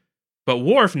shit. But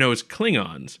Worf knows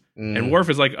Klingons. Mm. And Worf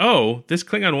is like, oh, this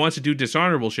Klingon wants to do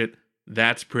dishonorable shit.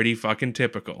 That's pretty fucking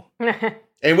typical.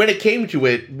 And when it came to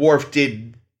it, Worf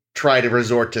did try to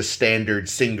resort to standard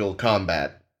single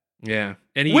combat. Yeah.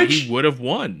 And Which- he would have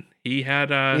won. He had,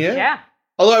 Yeah. Yeah.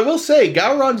 Although I will say,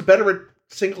 Gowron's better at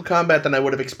single combat than I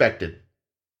would have expected.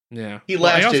 yeah. He Well,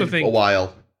 I lasted also think, a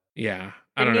while. Yeah.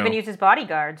 I Didn't don't even know. use his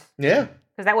bodyguards, Yeah.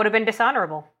 because that would have been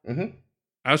dishonorable. Mm-hmm.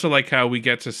 I also like how we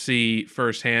get to see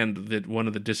firsthand that one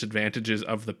of the disadvantages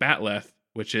of the Batleth,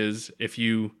 which is if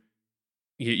you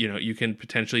can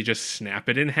potentially just snap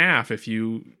it in half if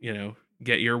you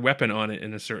get your weapon on it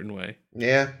in a certain way.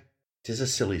 Yeah. Tis a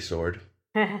silly sword.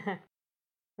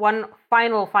 One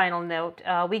final note.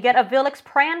 We get a Vilix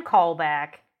Pran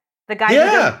callback. The guy who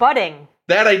Yeah. does budding.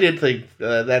 That I did think,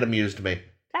 that amused me.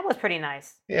 That was pretty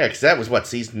nice. Yeah, because that was,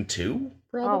 season 2?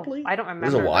 Probably? Oh, I don't It remember.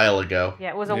 was a while ago. Yeah,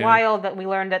 it was a Yeah. while that we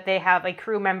learned that they have a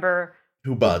crew member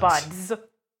Who who buds? buds.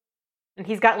 And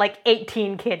he's got like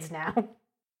 18 kids now.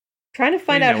 Trying to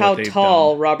find They out know how what they've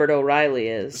tall done. Robert O'Reilly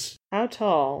is. How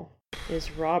tall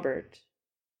is Robert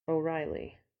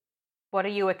O'Reilly? What are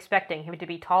you expecting? Him to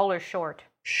be tall or short?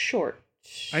 Short.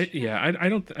 I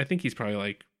think he's probably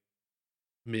like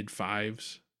mid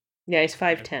fives. Yeah, he's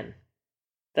 5'10".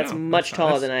 That's Oh, much that's- taller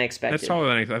that's- than I expected. That's taller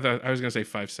than I thought. I was gonna say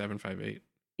 5'7", 5'8".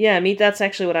 Yeah, that's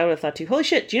actually what I would have thought too. Holy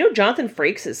shit, do you know Jonathan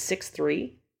Frakes is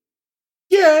 6'3"?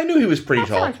 Yeah, I knew he was pretty That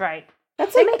tall. sounds right.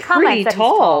 That's They like make comments pretty that he's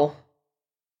tall. tall.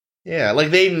 Yeah, like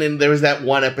there was that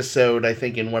one episode, I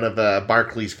think, in one of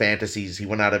Barclay's fantasies, he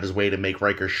went out of his way to make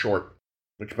Riker short,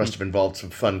 which must have involved some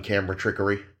fun camera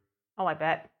trickery. Oh, I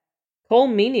bet. Cole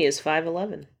Meany is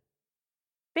 5'11".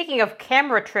 Speaking of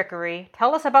camera trickery,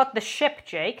 tell us about the ship,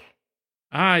 Jake.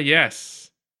 Ah,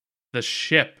 yes. The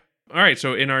ship. All right,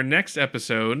 so in our next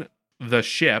episode, The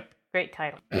Ship, Great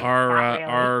title.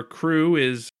 our crew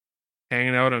is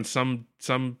hanging out on some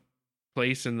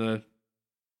place in the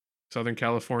Southern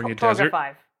California desert.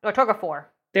 Torga 4.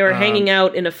 They were hanging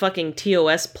out in a fucking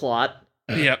TOS plot.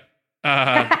 Yep.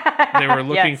 They were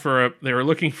looking for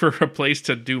a place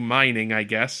to do mining, I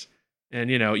guess. And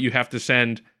you have to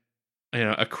send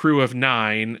a crew of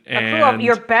 9 and a crew of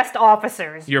your best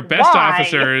officers. Your best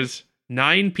officers,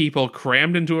 9 people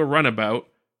crammed into a runabout.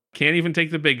 Can't even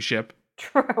take the big ship.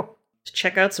 True. To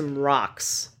check out some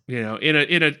rocks. In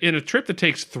a trip that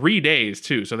takes 3 days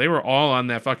too. So they were all on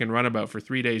that fucking runabout for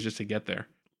 3 days just to get there.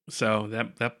 So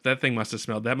that thing must have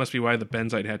smelled. That must be why the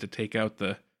Benzite had to take out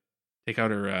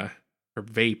her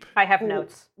vape. I have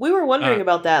notes. We were wondering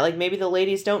about that. Like maybe the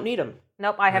ladies don't need them.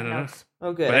 Nope, I have notes.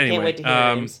 Oh, good. But I can't wait to hear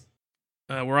their names.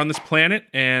 We're on this planet,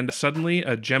 and suddenly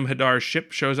a Jem'Hadar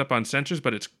ship shows up on sensors,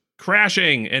 but it's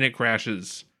crashing, and it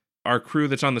crashes. Our crew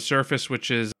that's on the surface,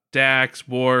 which is Dax,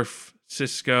 Worf,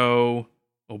 Sisko,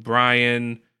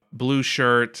 O'Brien, Blue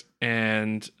Shirt,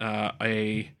 and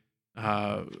Munez.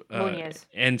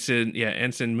 Ensign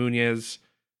Munez.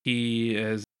 He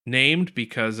is named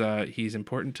because he's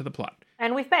important to the plot.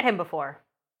 And we've met him before.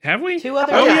 Have we? 2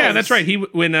 other Oh times. yeah, that's right.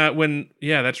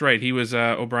 That's right. He was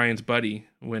O'Brien's buddy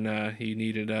when he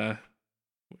needed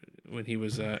when he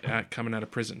was coming out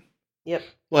of prison. Yep.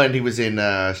 Well, and he was in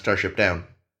Starship Down.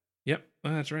 Yep,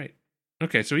 that's right.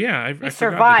 Okay, so yeah, I He forgot that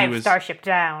survived Starship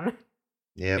Down.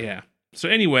 Yep. Yeah. So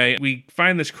anyway, we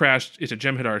find this crash. It's a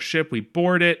Jem'Hadar ship. We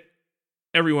board it.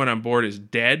 Everyone on board is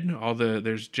dead.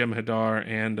 There's Jem'Hadar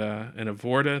and a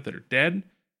Vorta that are dead.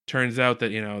 Turns out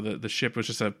that the ship was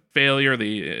just a failure.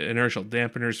 The inertial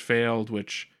dampeners failed,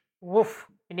 which woof.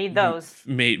 You need those.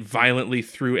 Made violently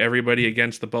threw everybody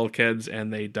against the bulkheads,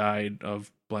 and they died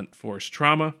of blunt force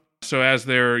trauma. So as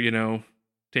they're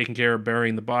taking care of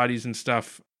burying the bodies and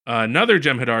stuff, another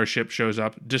Jem'Hadar ship shows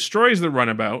up, destroys the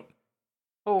runabout,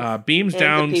 beams and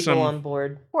down the people some on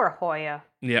board. Poor Hoya.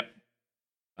 Yep.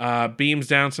 Beams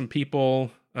down some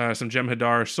people, some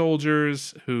Jem'Hadar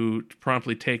soldiers who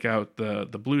promptly take out the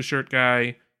blue shirt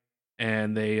guy,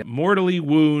 and they mortally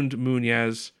wound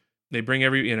Munez. They bring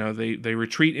they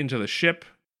retreat into the ship.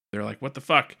 They're like, what the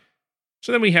fuck?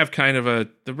 So then we have kind of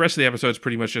the rest of the episode is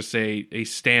pretty much just a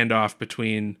standoff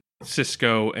between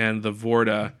Sisko and the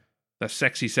Vorta, the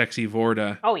sexy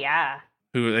Vorta. Oh yeah.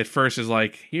 Who at first is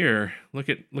like, here, look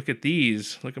at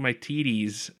these, look at my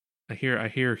teeties. I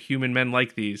hear human men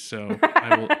like these, so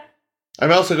I will.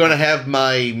 I'm also going to have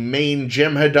my main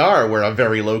Jem'Hadar wear a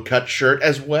very low cut shirt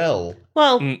as well.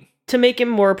 Well, to make him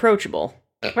more approachable.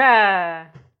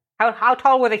 How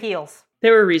tall were the heels?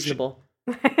 They were reasonable.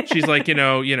 She's like,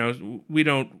 we'll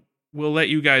let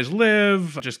you guys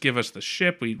live. Just give us the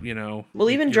ship. We'll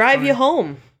even drive you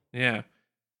home. Yeah.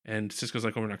 And Sisko's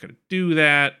like, we're not going to do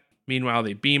that. Meanwhile,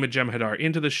 they beam a Jem'Hadar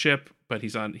into the ship, but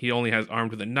he only has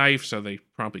armed with a knife, so they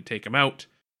promptly take him out.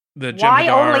 Why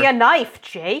only a knife,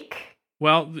 Jake?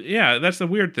 Well, yeah, that's the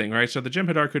weird thing, right? So the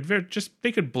Jem'Hadar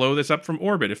could blow this up from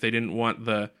orbit if they didn't want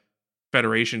the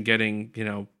Federation getting,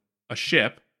 a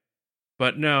ship.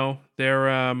 But no,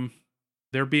 they're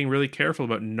being really careful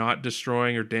about not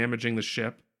destroying or damaging the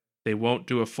ship. They won't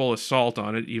do a full assault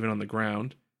on it, even on the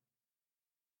ground.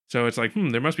 So it's like,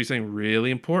 there must be something really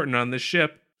important on this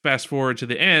ship. Fast forward to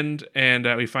the end, and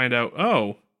we find out,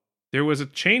 there was a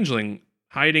changeling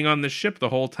hiding on the ship the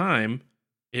whole time.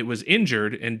 It was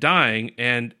injured and dying,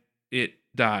 and it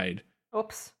died.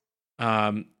 Oops.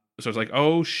 So it's like,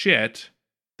 oh shit.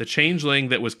 The changeling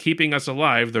that was keeping us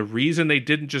alive, the reason they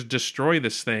didn't just destroy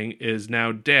this thing, is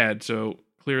now dead, so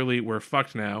clearly we're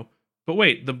fucked now. But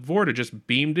wait, the Vorta just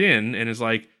beamed in and is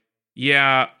like,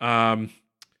 yeah,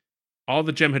 all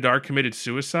the Jem'Hadar committed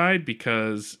suicide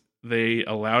because they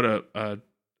allowed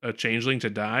a changeling to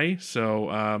die,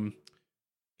 so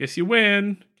guess you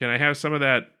win. Can I have some of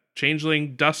that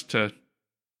changeling dust to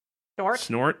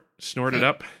snort it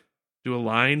up, do a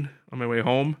line on my way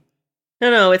home?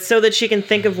 No, it's so that she can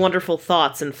think of wonderful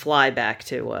thoughts and fly back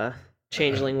to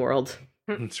Changeling World.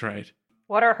 That's right.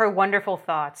 What are her wonderful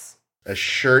thoughts? A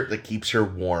shirt that keeps her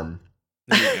warm.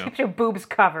 There you go. Her boobs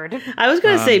covered. I was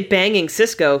going to say banging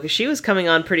Sisko, because she was coming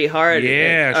on pretty hard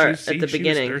at the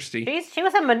beginning. She was thirsty. She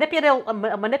was a manipulative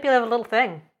little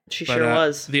thing. She sure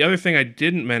was. The other thing I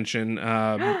didn't mention,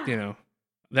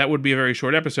 that would be a very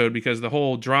short episode, because the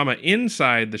whole drama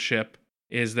inside the ship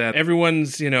is that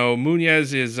everyone's,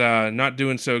 Munez is not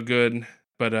doing so good,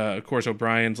 but of course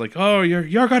O'Brien's like, oh,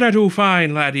 you're gonna do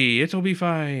fine, laddie, it'll be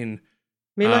fine.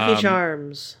 Me lucky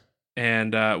charms.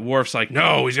 And Worf's like,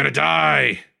 no, he's gonna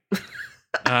die.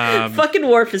 Fucking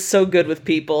Worf is so good with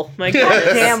people. My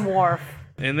goodness. Damn Worf.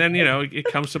 And then, it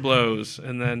comes to blows.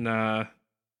 And then,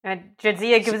 And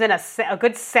Jadzia gives in a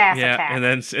good sass attack.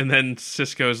 and then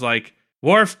Cisco's like,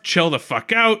 Worf, chill the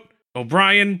fuck out.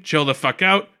 O'Brien, chill the fuck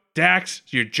out. Dax,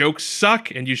 your jokes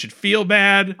suck and you should feel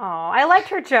bad. Oh, I liked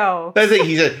her joke. That's it.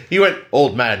 He went,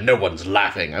 old man, no one's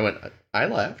laughing. I went, I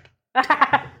laughed.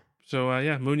 So,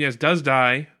 Munez does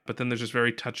die, but then there's this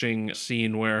very touching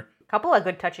scene where Couple of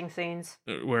good touching scenes.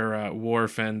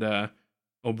 Worf and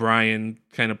O'Brien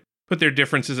kind of put their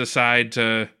differences aside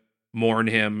to mourn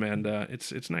him, and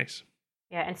it's nice.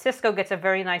 Yeah, and Cisco gets a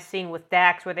very nice scene with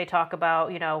Dax where they talk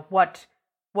about,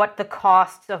 what the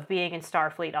costs of being in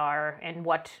Starfleet are and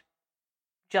what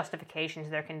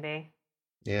justifications there can be.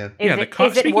 Yeah.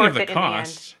 Is it worth it in the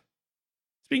end?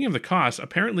 Speaking of the costs,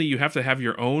 apparently you have to have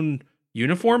your own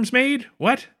uniforms made?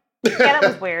 What? Yeah, that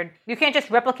was weird. You can't just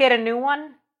replicate a new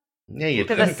one? Yeah, you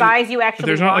To the size you actually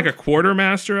There's want? not like a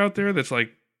quartermaster out there that's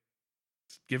like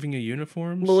giving you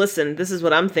uniforms? Well, listen, this is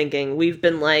what I'm thinking. We've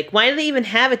been like, why do they even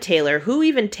have a tailor? Who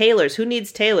even tailors? Who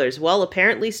needs tailors? Well,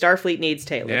 apparently Starfleet needs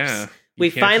tailors. Yeah. We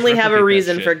You can't finally just have a replicate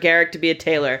reason that for shit. Garrick to be a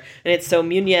tailor, and it's so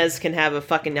Munez can have a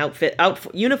fucking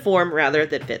uniform rather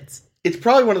that fits. It's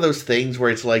probably one of those things where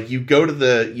it's like you go to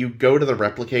the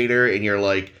replicator and you're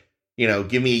like,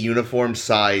 give me a uniform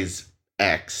size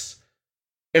X.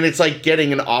 And it's like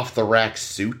getting an off the rack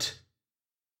suit.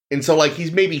 And so like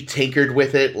he's maybe tinkered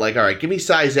with it, like, all right, give me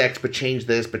size X, but change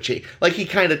this, but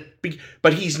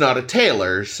he's not a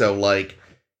tailor, so like.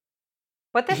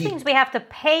 But this means we have to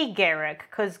pay Garrick,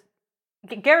 because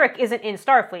Garrick isn't in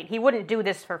Starfleet. He wouldn't do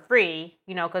this for free,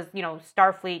 because,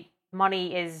 Starfleet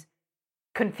money is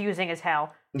confusing as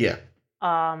hell. Yeah.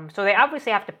 So they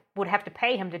obviously would have to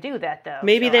pay him to do that, though.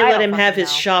 Maybe So they I let don't him have fucking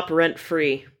his know. shop rent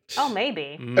free. Oh,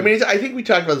 maybe. Mm. I mean, I think we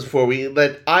talked about this before.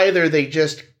 That either they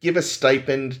just give a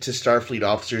stipend to Starfleet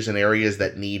officers in areas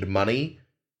that need money,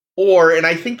 or, and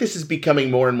I think this is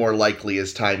becoming more and more likely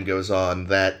as time goes on,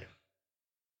 that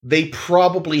they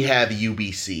probably have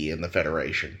UBC in the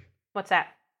Federation. What's that?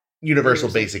 Universal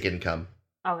Basic Income.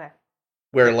 Okay.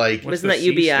 Where, like, What's Wasn't the that C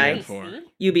UBI? stand for?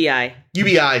 UBI.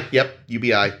 UBI, yep,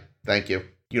 UBI, thank you.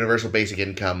 Universal Basic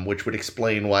Income, which would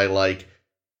explain why, like,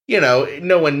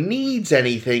 no one needs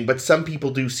anything, but some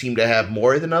people do seem to have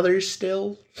more than others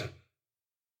still.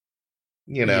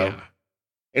 Yeah.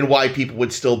 And why people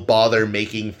would still bother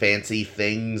making fancy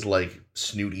things like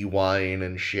snooty wine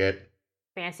and shit.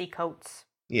 Fancy coats.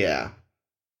 Yeah.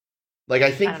 Like,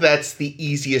 I think I don't know. that's the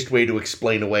easiest way to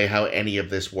explain away how any of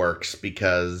this works,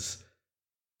 because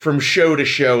from show to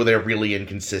show, they're really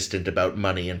inconsistent about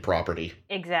money and property.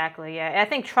 Exactly, yeah. I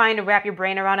think trying to wrap your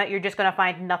brain around it, you're just going to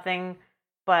find nothing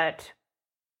but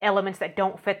elements that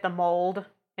don't fit the mold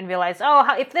and realize,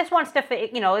 if this wants to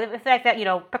fit, the fact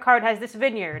that, Picard has this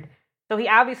vineyard, so he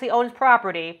obviously owns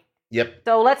property. Yep.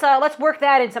 So let's work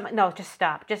that in some. No, just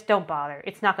stop. Just don't bother.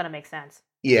 It's not going to make sense.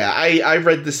 Yeah, I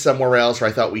read this somewhere else where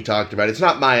I thought we talked about it. It's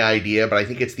not my idea, but I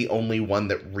think it's the only one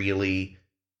that really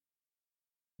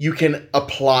you can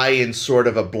apply in sort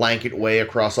of a blanket way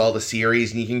across all the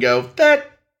series, and you can go, that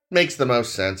makes the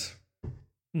most sense.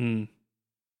 Mm.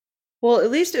 Well,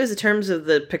 at least it was in terms of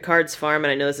the Picard's farm,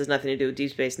 and I know this has nothing to do with Deep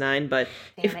Space Nine, but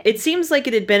Damn it. it seems like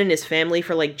it had been in his family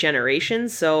for, like,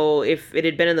 generations, so if it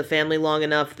had been in the family long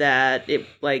enough that it,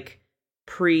 like,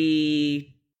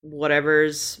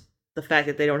 pre-whatever's the fact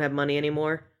that they don't have money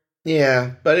anymore.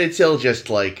 Yeah, but it's still just,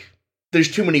 like,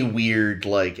 there's too many weird,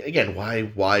 like, again,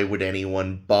 why would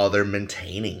anyone bother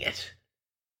maintaining it?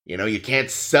 You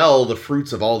can't sell the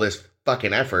fruits of all this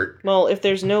fucking effort. Well, if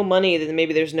there's no money, then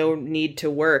maybe there's no need to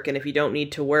work, and if you don't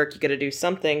need to work, you gotta do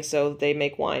something, so they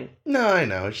make wine. No, I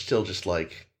know, it's still just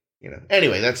like,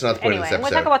 Anyway, that's not the point Anyway, of I'm this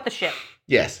going to episode. talk about the ship.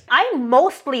 Yes. I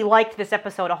mostly liked this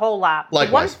episode a whole lot. The one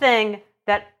Likewise. thing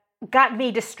that got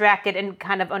me distracted and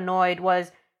kind of annoyed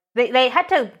was they had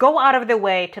to go out of their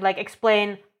way to, like,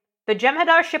 explain the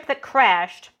Jem'Hadar ship that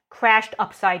crashed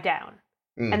upside down.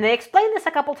 Mm. And they explained this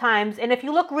a couple times, and if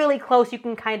you look really close, you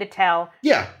can kind of tell.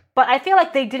 Yeah. But I feel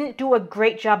like they didn't do a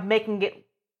great job making it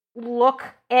look,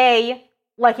 A,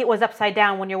 like it was upside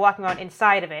down when you're walking around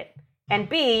inside of it, and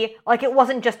B, like it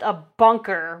wasn't just a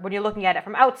bunker when you're looking at it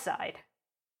from outside.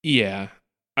 Yeah.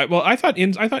 I thought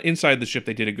inside the ship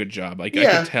they did a good job. Like, I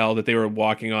Yeah. could tell that they were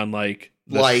walking on, like,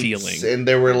 the Lights, ceiling. and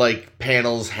there were, like,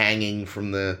 panels hanging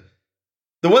from the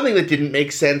one thing that didn't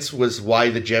make sense was why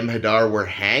the Jem'Hadar were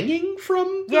hanging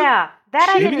from the... Yeah, that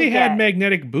I Maybe didn't they get. had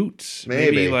magnetic boots.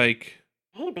 Maybe.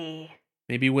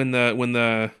 Maybe. When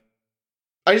the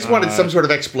I just wanted some sort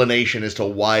of explanation as to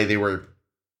why they were,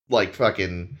 like,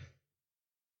 fucking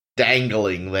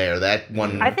dangling there. That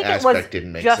one I think it aspect was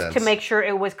didn't make just sense. to make sure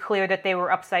it was clear that they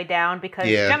were upside down, because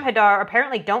Yeah. Jem'Hadar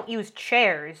apparently don't use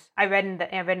chairs. I read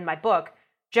in my book.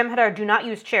 Jem'Hadar do not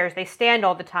use chairs. They stand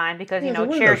all the time because, Yeah, there were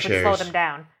no chairs would slow chairs. them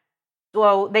down.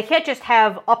 So they can't just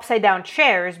have upside down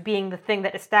chairs being the thing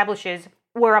that establishes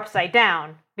we're upside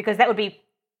down, because that would be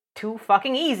too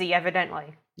fucking easy,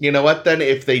 evidently. You know what, then?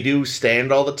 If they do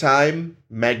stand all the time,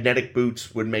 magnetic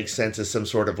boots would make sense as some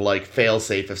sort of, like,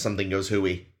 fail-safe if something goes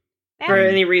hooey. For And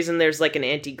any reason, there's like an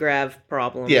anti-grav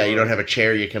problem. Yeah, you don't have a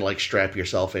chair you can, like, strap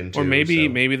yourself into. Or maybe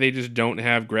so maybe they just don't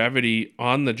have gravity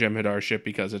on the Jem'Hadar ship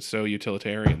because it's so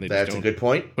utilitarian. They that's just a don't good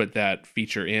point. put that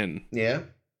feature in. Yeah.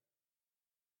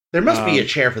 There must be a Um,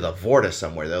 chair for the Vorta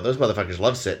somewhere, though. Those motherfuckers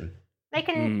love sitting. they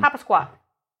can Hmm. pop a squat.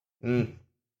 Mm.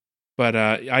 But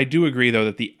I do agree though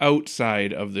that the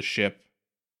outside of the ship,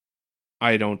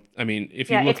 if you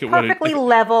Yeah, look it's at what perfectly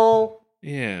level.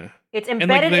 yeah. It's And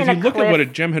embedded if in a you look cliff. at what a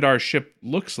Jem'Hadar ship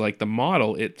looks like, the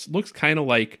model, it looks kind of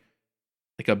like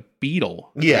a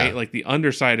beetle. Yeah. Right? Like the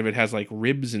underside of it has like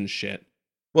ribs and shit.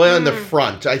 Well, in the Mm.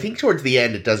 front, I think towards the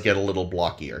end it does get a little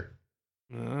blockier.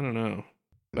 I don't know.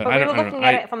 But But I we don't, were I don't looking know.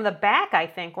 at it from the back, I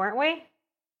think, weren't we?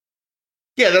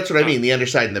 Yeah, that's what I Oh. mean. The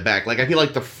underside and the back. Like, I feel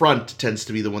like the front tends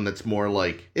to be the one that's more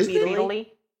like, isn't it? Beetle-y?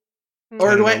 Beetly. Or I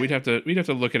don't do know. I- We'd have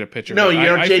to look at a picture. No, but you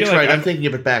know, I Jake's feel like right. I'm thinking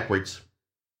of it backwards.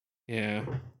 Yeah.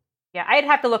 Yeah, I'd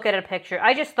have to look at a picture.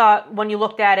 I just thought when you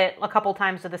looked at it a couple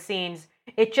times of the scenes,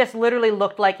 it just literally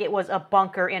looked like it was a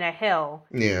bunker in a hill.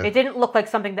 Yeah. It didn't look like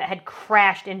something that had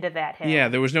crashed into that hill. Yeah,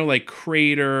 there was no like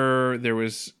crater. There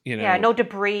was, Yeah, no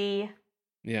debris.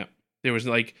 Yeah. There was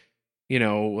like,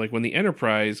 like when the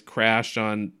Enterprise crashed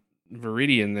on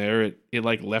Viridian there, it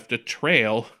like left a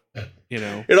trail,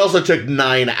 It also took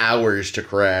 9 hours to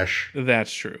crash.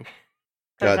 That's true.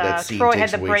 God, Because that scene Troy had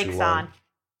takes the way brakes too long. on.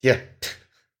 Yeah.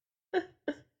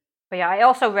 But yeah, I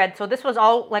also read, so this was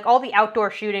all the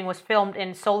outdoor shooting was filmed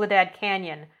in Soledad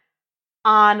Canyon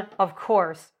on, of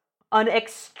course, an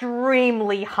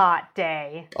extremely hot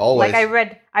day. Always. Like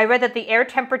I read that the air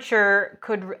temperature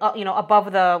could,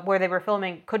 above where they were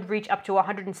filming, could reach up to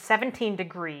 117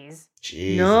 degrees.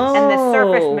 Jesus. No. And the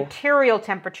surface Oh. material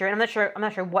temperature, and I'm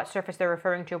not sure what surface they're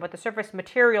referring to, but the surface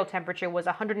material temperature was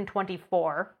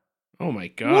 124. Oh my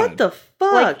god. What the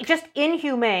fuck? Like, just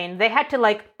inhumane. They had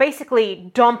to,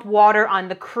 basically dump water on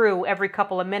the crew every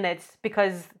couple of minutes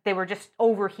because they were just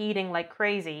overheating like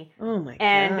crazy. Oh my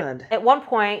And god. at one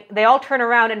point, they all turn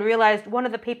around and realized one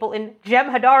of the people in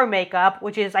Jem'Hadar makeup,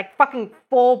 which is like fucking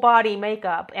full body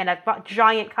makeup and a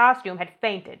giant costume, had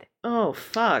fainted. Oh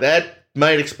fuck. That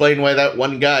might explain why that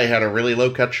one guy had a really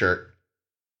low-cut shirt.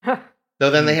 Though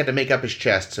then they had to make up his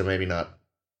chest, so maybe not.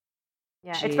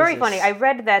 Yeah, it's very Jesus. funny. I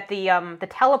read that the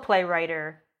teleplay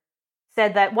writer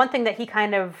said that one thing that he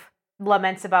kind of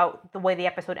laments about the way the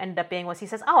episode ended up being was he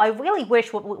says, "Oh, I really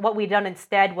wish what we'd done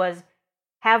instead was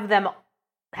have the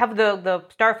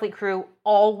Starfleet crew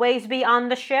always be on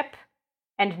the ship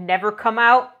and never come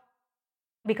out,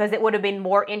 because it would have been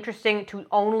more interesting to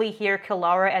only hear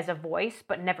Kilara as a voice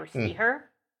but never see her."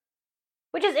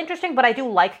 Which is interesting, but I do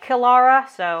like Kilara,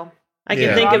 so I can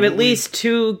Yeah. think of at least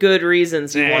 2 good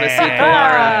reasons you want to see Yeah.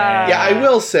 Kilara. Yeah, I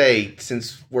will say,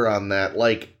 since we're on that,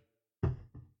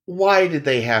 why did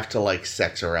they have to,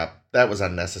 sex her up? That was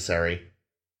unnecessary.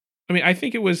 I mean, I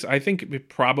think it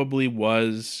probably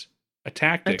was a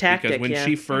tactic, because tactic, when yeah.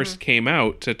 she first came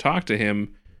out to talk to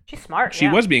him, she's smart. she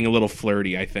yeah. was being a little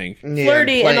flirty, I think. Yeah,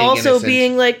 Flirty and playing also innocent.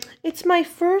 being like, it's my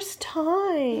first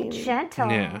time. gentle.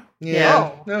 Yeah.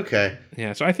 Yeah, Oh. okay.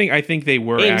 Yeah, so I think they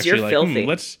were Ames, actually you're like, filthy.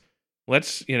 let's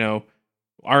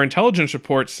our intelligence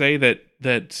reports say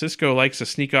that Cisco likes to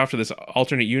sneak off to this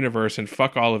alternate universe and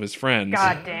fuck all of his friends.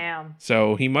 God damn.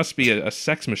 So he must be a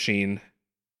sex machine.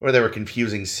 Or they were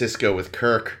confusing Cisco with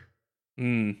Kirk.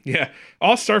 Yeah.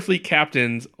 All Starfleet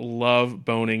captains love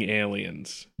boning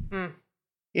aliens.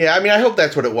 Yeah, I mean, I hope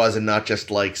that's what it was and not just,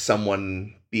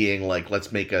 someone being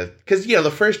let's make a... Because,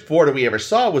 the first Vorta we ever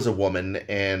saw was a woman,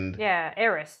 and Yeah,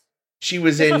 Eris. she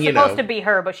was This in, was supposed to be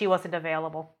her, but she wasn't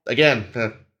available. again...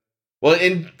 well,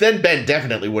 and then Ben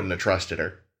definitely wouldn't have trusted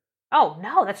her. Oh,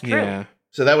 no, that's true. Yeah.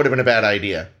 So that would have been a bad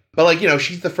idea. But,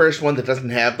 she's the first one that doesn't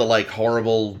have the,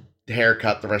 horrible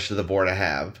haircut the rest of the Vorta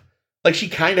have. She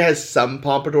kind of has some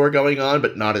pompadour going on,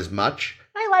 but not as much.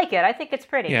 I like it. I think it's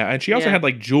pretty. Yeah, and she also Yeah.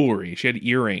 had jewelry. She had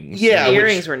earrings. Yeah, The which-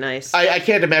 earrings were nice. I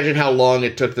can't imagine how long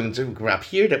it took them to grab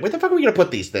here. Where the fuck are we going to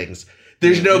put these things?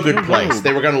 There's no good place.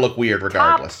 They were going to look weird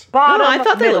regardless. Top, bottom, no, I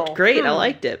thought they middle. looked great. I Hmm.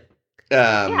 liked it.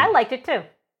 Yeah, I liked it too.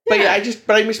 But yeah, I just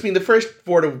mean the first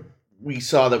Vorta we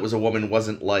saw that was a woman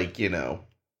wasn't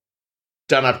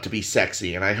done up to be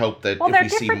sexy, and I hope that Well, if they're we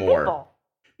see different more. people.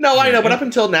 No, I know, but up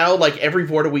until now, like, every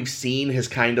Vorta we've seen has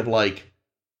kind of, like...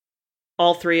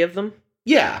 All three of them?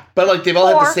 Yeah, but, like, they've all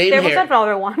had the same there hair. was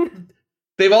another one.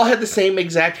 They've all had the same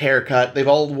exact haircut. They've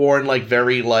all worn, like,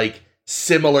 very, like,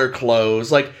 similar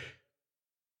clothes. Like,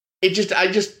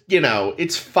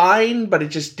 it's fine, but it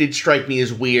just did strike me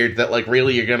as weird that, like,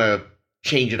 really you're gonna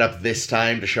change it up this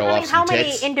time to show off some tits. How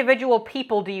many individual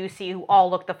people do you see who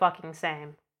all look the fucking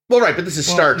same? Well, right, but this is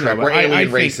Star Trek, where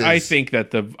alien races... I think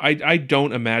that I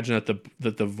don't imagine that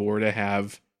the Vorta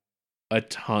have a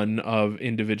ton of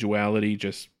individuality,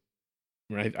 just...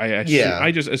 Right?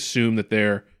 I just assume that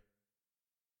they're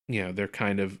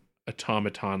kind of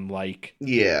automaton-like.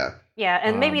 Yeah. Yeah,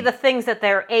 and maybe the things that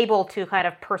they're able to kind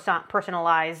of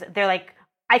personalize, they're like,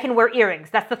 I can wear earrings.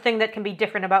 That's the thing that can be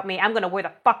different about me. I'm going to wear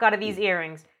the fuck out of these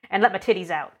earrings and let my titties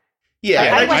out.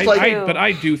 Yeah, but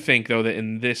I do think, though, that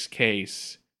in this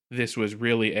case, this was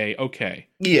really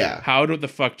how the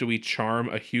fuck do we charm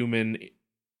a human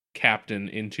captain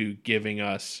into giving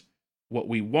us what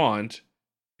we want?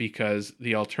 Because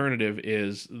the alternative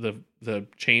is the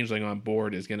changeling on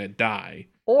board is going to die.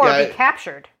 Or be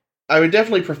captured. I would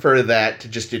definitely prefer that to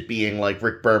just it being like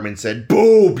Rick Berman said,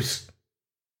 boobs!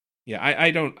 Yeah,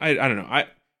 I don't know.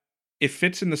 It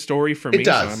fits in the story for me. It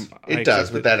does. It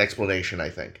does with that explanation, I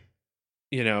think.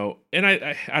 And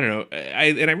I don't know. I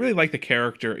really like the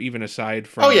character, even aside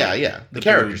from... Oh, yeah. The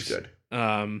character's good.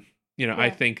 I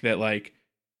think that, like,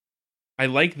 I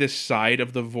like this side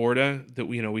of the Vorta that,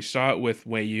 we saw it with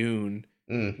Weyoun,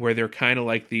 where they're kind of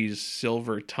like these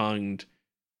silver-tongued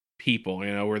people,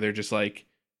 where they're just like,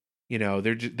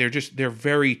 they're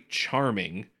very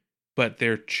charming, but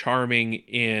they're charming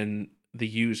in the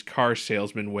used car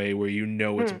salesman way where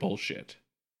it's bullshit.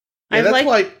 Yeah,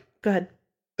 Go ahead.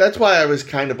 That's why I was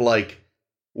kind of like,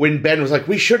 when Ben was like,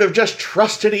 we should have just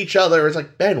trusted each other. It's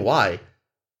like, Ben, why?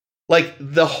 Like,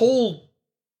 the whole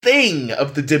thing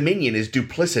of the Dominion is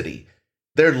duplicity.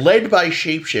 They're led by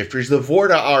shapeshifters. The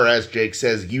Vorta are, as Jake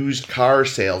says, used car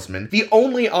salesmen. The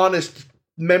only honest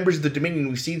members of the Dominion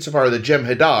we've seen so far are the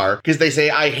Jem'Hadar, because they say,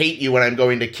 I hate you and I'm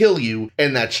going to kill you,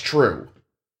 and that's true.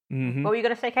 Mm-hmm. What were you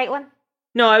going to say, Caitlin?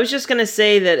 No, I was just going to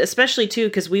say that, especially, too,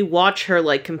 because we watch her,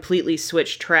 like, completely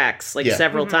switch tracks, like,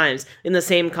 several times in the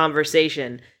same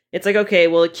conversation. It's like, okay,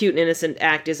 well, a cute and innocent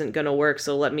act isn't going to work,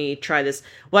 so let me try this.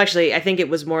 Well, actually, I think it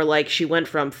was more like she went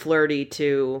from flirty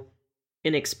to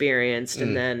inexperienced,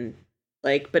 and then,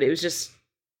 like, but it was just,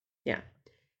 yeah.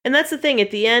 And that's the thing,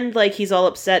 at the end, like, he's all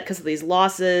upset because of these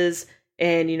losses,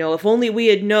 and, if only we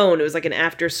had known, it was like an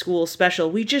after-school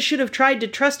special, we just should have tried to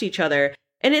trust each other.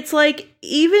 And it's like,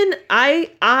 even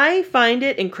I find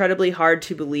it incredibly hard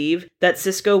to believe that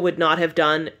Sisko would not have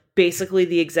done basically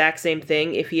the exact same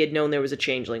thing if he had known there was a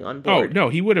changeling on board. Oh, no,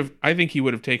 he would have, I think he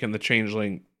would have taken the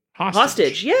changeling hostage.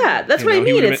 Hostage, yeah, that's what I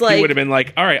mean. It's like... He would have been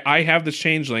like, all right, I have this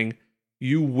changeling,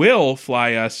 you will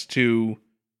fly us to,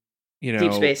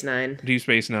 Deep Space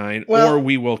Nine, or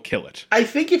we will kill it. I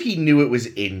think if he knew it was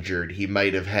injured, he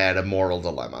might have had a moral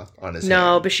dilemma on his hand.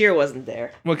 No, Bashir wasn't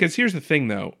there. Well, because here's the thing,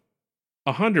 though.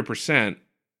 100%,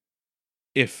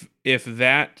 if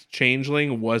that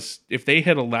changeling was... If they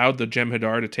had allowed the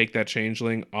Jem'Hadar to take that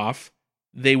changeling off,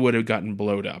 they would have gotten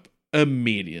blowed up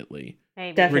immediately.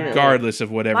 Maybe. Definitely. Regardless of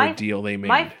whatever deal they made.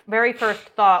 My very first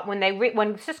thought, when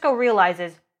Sisko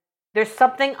realizes there's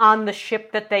something on the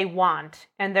ship that they want,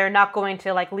 and they're not going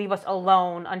to, like, leave us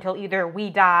alone until either we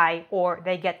die or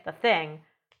they get the thing,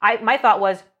 my thought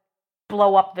was,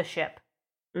 blow up the ship.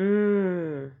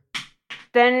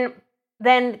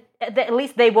 Then at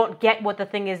least they won't get what the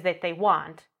thing is that they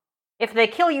want. If they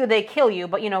kill you, they kill you,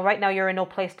 but, right now you're in no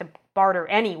place to barter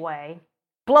anyway.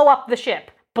 Blow up the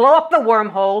ship. Blow up the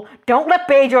wormhole. Don't let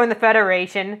Bay join the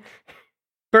Federation.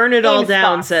 Burn it all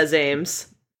down, says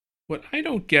Ames. What I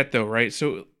don't get, though, right?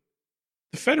 So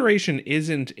the Federation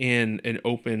isn't in an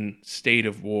open state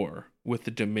of war with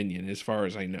the Dominion, as far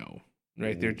as I know,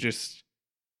 right? They're just...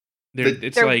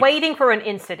 They're waiting for an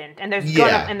incident, and there's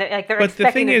But the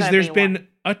thing is, there's been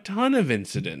a ton of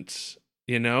incidents.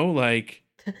 Like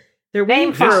they're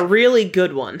waiting for a really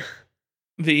good one.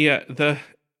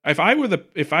 If I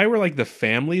were like the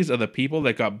families of the people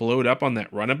that got blowed up on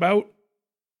that runabout,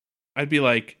 I'd be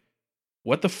like,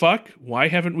 what the fuck? Why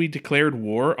haven't we declared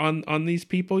war on these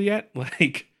people yet?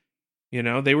 Like,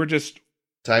 they were just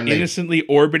innocently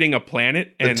orbiting a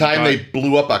planet. And they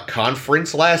blew up a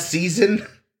conference last season.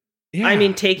 Yeah. I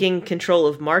mean, taking control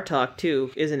of Martok,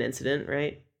 too, is an incident,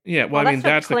 right? Yeah, well, I mean,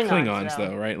 that's the Klingons,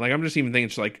 though, right? Like, I'm just even thinking,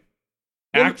 it's like,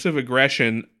 acts of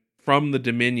aggression from the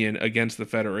Dominion against the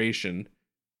Federation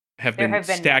have been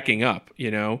stacking up,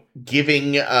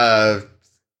 Giving,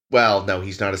 well, no,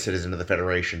 he's not a citizen of the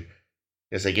Federation.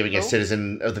 Is like giving a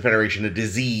citizen of the Federation a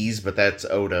disease, but that's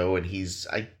Odo, and he's,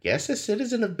 I guess, a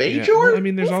citizen of Bajor? Yeah. Well, I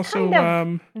mean, there's He's also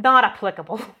kind of not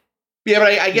applicable. Yeah, but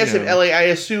I guess You if know. I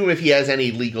assume if he has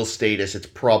any legal status, it's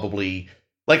probably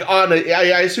like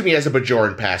I assume he has a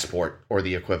Bajoran passport or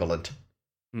the equivalent.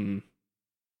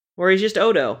 Or he's just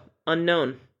Odo,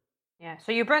 unknown. Yeah,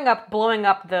 so you bring up blowing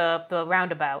up the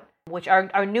roundabout, which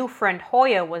our new friend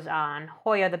Hoya was on.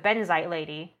 Hoya, the Benzite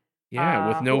lady. Yeah,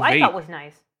 with no who vape. I thought was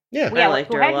nice. Yeah, I liked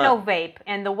who her a had no lot. vape,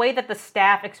 and the way that the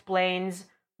staff explains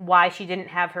why she didn't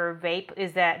have her vape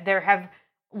is that there have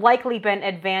likely been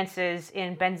advances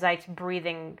in Benzite's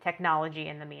breathing technology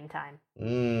in the meantime.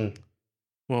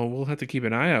 Well, we'll have to keep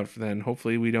an eye out for then.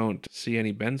 Hopefully we don't see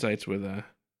any Benzites with a...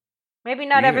 Maybe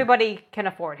not Neither. everybody can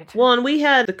afford it. Well, and we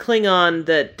had the Klingon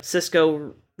that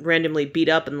Cisco randomly beat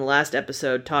up in the last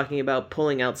episode talking about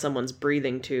pulling out someone's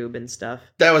breathing tube and stuff.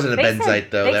 that wasn't a They Benzite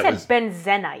said, though. They That said was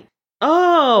benzenite.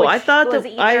 Oh, which I thought was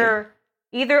that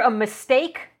either a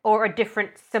mistake or a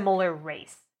different similar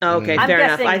race. Oh, okay, I'm fair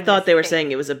enough. guessing I thought they were mistake.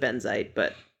 saying it was a Benzite,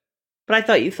 but I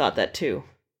thought you thought that too.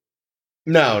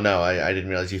 no. I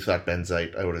didn't realize you thought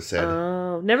Benzite. I would have said.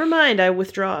 Oh, never mind. I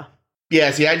withdraw.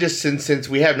 Yeah, see, I just since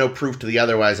we have no proof to the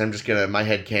otherwise, I'm just gonna my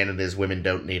headcanon is women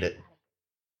don't need it.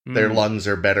 Their Hmm. lungs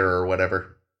are better or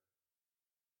whatever.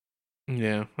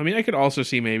 Yeah. I mean, I could also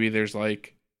see maybe there's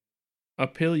like a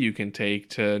pill you can take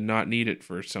to not need it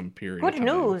for some period of Good time.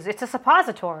 news, it's a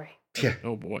suppository. Yeah.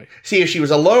 Oh boy. See, if she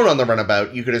was alone on the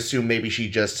runabout, you could assume maybe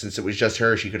since it was just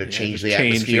her, she could have Yeah, changed just the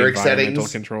change atmospheric environmental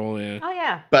settings. control, yeah. Oh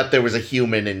yeah. But there was a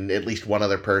human and at least one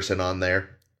other person on there.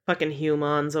 Fucking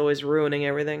humans always ruining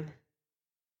everything.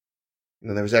 And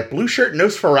then there was that blue shirt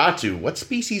Nosferatu. What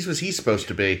species was he supposed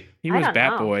to be? He I was don't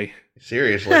Bat know. Boy.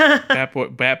 Seriously.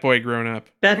 Bat Boy grown up.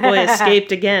 Bat Boy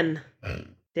escaped again.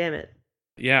 Damn it.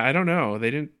 Yeah, I don't know.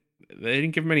 They didn't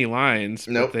give him any lines.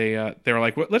 Nope. But they were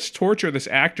like, "What? Let's torture this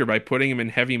actor by putting him in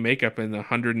heavy makeup in the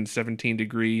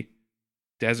 117-degree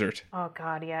desert." Oh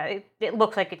god, yeah. It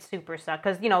looks like it's super sucked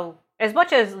because as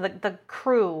much as the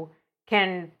crew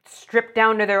can strip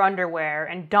down to their underwear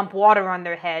and dump water on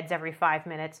their heads every 5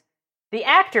 minutes, the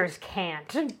actors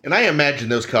can't. And I imagine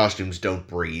those costumes don't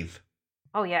breathe.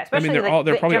 Oh yeah, I especially mean, they're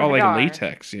the probably all like Jem'Hadar.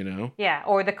 latex, you know. Yeah,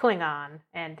 or the Klingon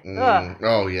and ugh.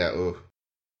 Oh, yeah. Ugh.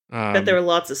 Bet there were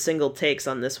lots of single takes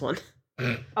on this one.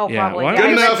 Oh, yeah, probably. well, Yeah, Good I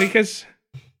read- enough. because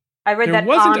I read there that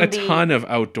wasn't on a the, ton of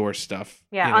outdoor stuff.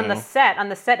 Yeah, you on know?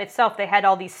 the set itself, they had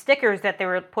all these stickers that they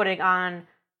were putting on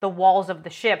the walls of the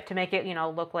ship to make it,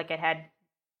 look like it had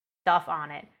stuff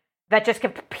on it that just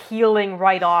kept peeling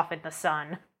right off in the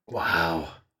sun. Wow.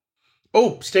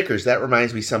 Oh, stickers. That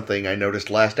reminds me something I noticed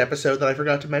last episode that I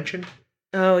forgot to mention.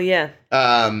 Oh, yeah.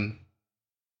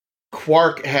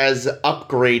 Quark has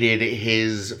upgraded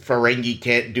his Ferengi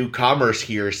can't do commerce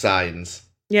here signs.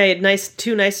 Yeah, he had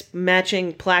two nice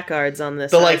matching placards on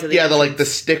this. The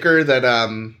sticker that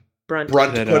Brunt.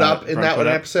 Brunt That, put up in Brunt that put one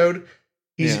up. episode.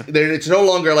 Yeah. It's no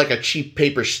longer like a cheap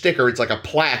paper sticker, it's like a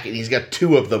plaque, and he's got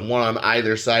two of them, one on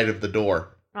either side of the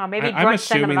door. Oh, maybe I'm Grunt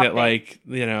sent them assuming an that,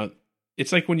 update.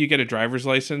 it's like when you get a driver's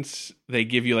license, they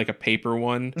give you like a paper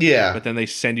one, Yeah. but then they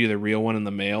send you the real one in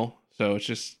the mail. So it's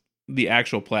just the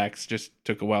actual plaques just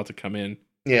took a while to come in.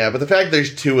 Yeah, but the fact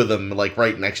there's two of them, like,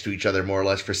 right next to each other, more or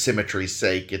less, for symmetry's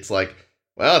sake, it's like,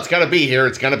 well, it's gotta be here,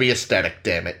 it's gonna be aesthetic,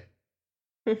 damn it.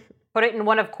 Put it in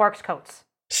one of Quark's coats.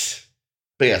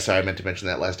 But yeah, sorry, I meant to mention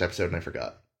that last episode and I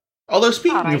forgot. Although,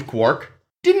 speaking Alright. of Quark,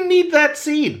 didn't need that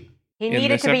scene. He In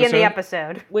needed this to be in the episode?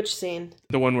 episode. Which scene?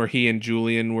 The one where he and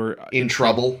Julian were In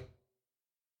trouble.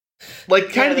 Like,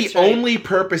 kind Yeah, of the that's right. only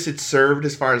purpose it served,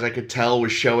 as far as I could tell,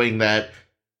 was showing that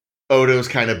Odo's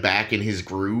kind of back in his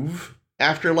groove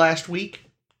after last week.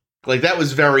 Like, that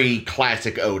was very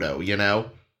classic Odo, you know?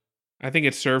 I think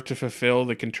it served to fulfill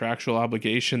the contractual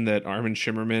obligation that Armin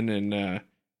Shimmerman and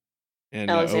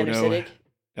Alexander Odo Siddig.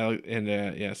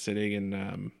 Siddig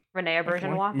and Renee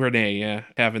Aubergenois. Renee,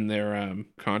 have in their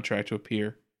contract to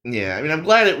appear. Yeah, I mean, I'm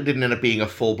glad it didn't end up being a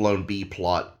full-blown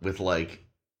B-plot with, like,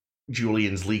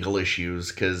 Julian's legal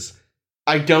issues, because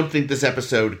I don't think this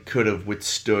episode could have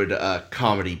withstood a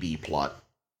comedy B-plot.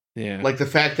 Yeah, Like, the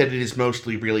fact that it is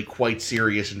mostly really quite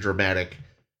serious and dramatic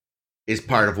is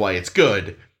part of why it's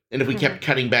good. And if we kept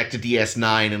cutting back to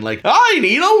DS9 and like, I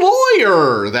need a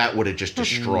lawyer, that would have just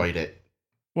destroyed it.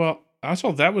 well,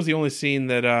 also that was the only scene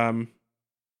that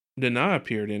Nana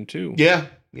appeared in too. Yeah.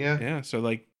 Yeah, so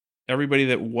like everybody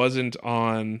that wasn't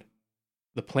on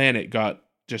the planet got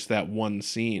just that one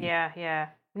scene. Yeah.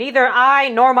 Neither I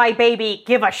nor my baby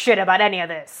give a shit about any of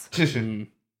this. Mm.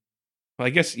 Well, I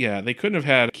guess, they couldn't have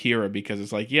had Kira because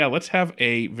it's like, let's have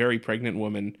a very pregnant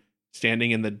woman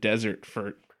standing in the desert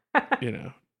for,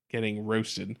 getting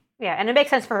roasted. Yeah, and it makes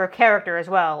sense for her character as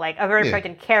well. Like, a very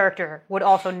pregnant character would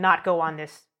also not go on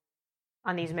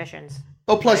these missions.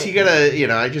 Oh, plus you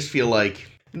gotta, I just feel like,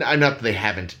 not that they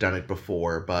haven't done it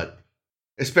before, but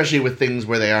especially with things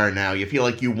where they are now, you feel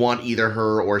like you want either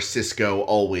her or Sisko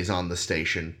always on the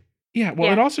station. Yeah,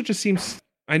 well, it also just seems,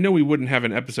 I know we wouldn't have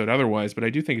an episode otherwise, but I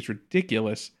do think it's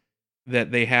ridiculous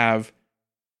that they have,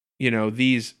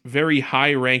 these very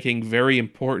high-ranking, very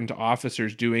important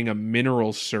officers doing a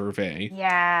mineral survey.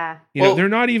 Yeah. They're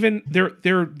not even,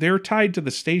 they're tied to the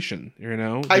station,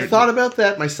 I thought about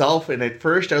that myself, and at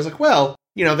first I was like, well,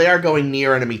 they are going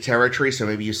near enemy territory, so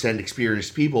maybe you send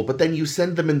experienced people, but then you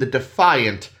send them in the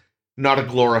Defiant, not a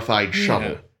glorified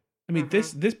shuttle. I mean,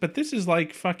 this is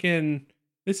like fucking,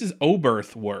 this is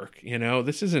Oberth work,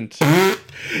 This isn't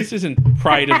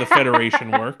Pride of the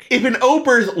Federation work. If an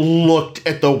Oberth looked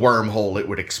at the wormhole, it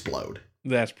would explode.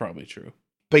 That's probably true.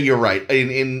 But you're right.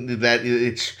 In that,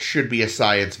 it should be a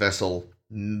science vessel.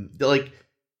 Like,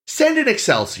 send an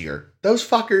Excelsior. Those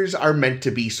fuckers are meant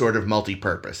to be sort of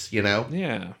multi-purpose,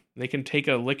 Yeah. They can take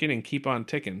a licking and keep on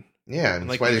ticking. Yeah, and that's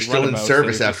Like why they're these still in runabouts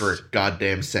service that are after a just-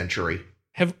 goddamn century.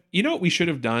 You know what we should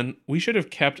have done? We should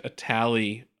have kept a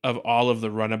tally of all of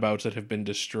the runabouts that have been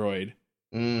destroyed.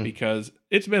 Because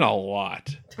it's been a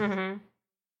lot. Mm-hmm.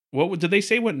 What did they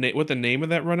say? What the name of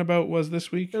that runabout was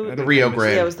this week? The Rio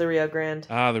Grande. Yeah, it was the Rio Grande.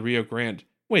 Ah, the Rio Grande.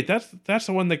 Wait, that's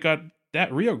the one that got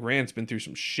that Rio Grande's been through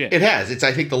some shit. It has. It's,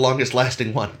 I think, the longest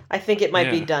lasting one. I think it might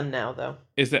be done now, though.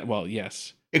 Is that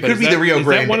yes? It could be the Rio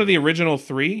Grande. Is that one of the original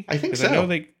 3? I think 'Cause so. I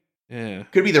know yeah.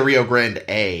 Could be the Rio Grande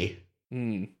A.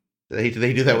 Hmm. Do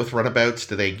they do that with runabouts?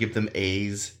 Do they give them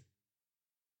A's?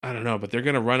 I don't know, but they're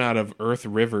gonna run out of Earth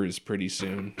rivers pretty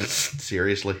soon.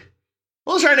 Seriously.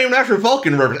 Well, let's try naming after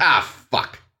Vulcan rivers. Ah,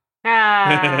 fuck.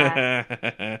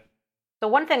 The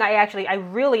one thing I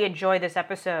really enjoyed this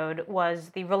episode was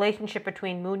the relationship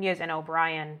between Munoz and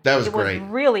O'Brien. That was great. It was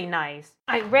really nice.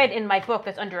 I read in my book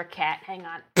that's under a cat. Hang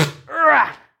on.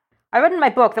 I read in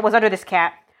my book that was under this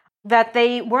cat that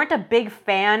they weren't a big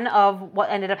fan of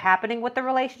what ended up happening with the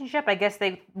relationship. I guess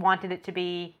they wanted it to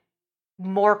be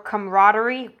more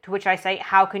camaraderie, to which I say,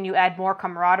 how can you add more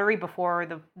camaraderie before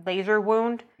the laser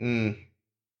wound?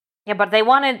 Yeah, but they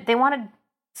wanted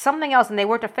something else, and they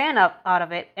weren't a fan out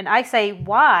of it. And I say,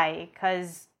 why?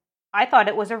 Because I thought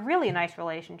it was a really nice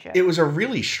relationship. It was a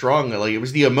really strong, it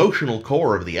was the emotional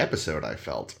core of the episode, I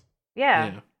felt.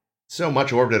 Yeah. So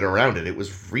much orbited around it. It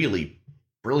was really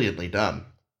brilliantly done.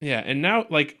 Yeah, and now,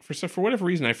 for whatever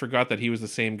reason, I forgot that he was the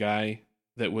same guy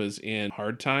that was in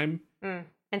Hard Time. And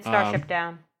Starship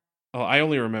Down. Oh, I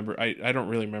only remember, I don't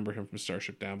really remember him from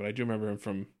Starship Down, but I do remember him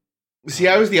from... See,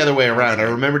 I was the other way around. I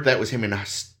remembered that was him in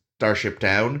Starship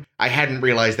Down. I hadn't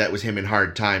realized that was him in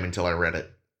Hard Time until I read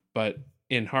it. But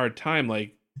in Hard Time,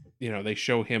 they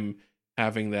show him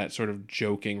having that sort of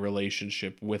joking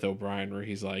relationship with O'Brien where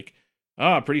he's like,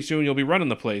 pretty soon you'll be running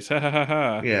the place. Ha ha ha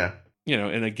ha. Yeah.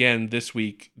 And again, this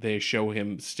week they show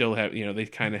him still have, they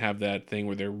kind of have that thing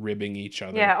where they're ribbing each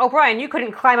other. Yeah, O'Brien, you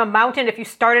couldn't climb a mountain if you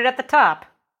started at the top.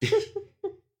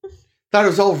 Thought it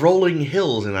was all rolling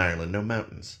hills in Ireland, no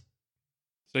mountains.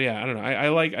 So yeah, I don't know.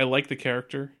 I like the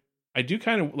character. I do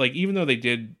kind of even though they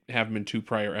did have him in 2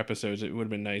 prior episodes, it would have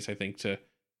been nice, I think, to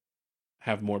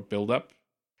have more build up.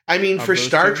 I mean, for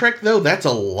Star Trek though, that's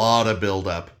a lot of build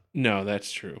up. No,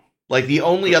 that's true. The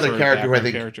only other character who I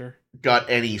think got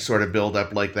any sort of build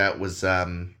up like that was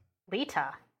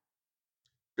Lita.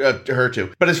 Her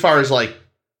too. But as far as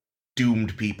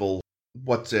doomed people,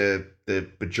 what's the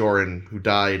Bajoran who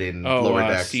died in Lower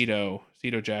Decks? Cedo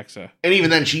Jaxa. And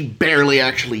even then, she barely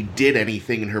actually did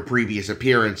anything in her previous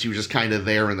appearance. She was just kind of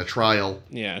there in the trial.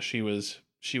 Yeah, she was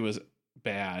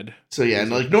bad. So yeah,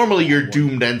 and normally your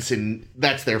doomed ensign,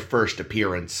 that's their first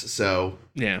appearance. So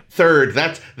yeah, third,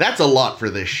 that's a lot for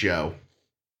this show.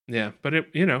 Yeah, but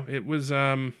it was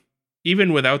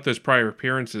even without those prior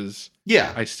appearances.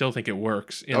 Yeah, I still think it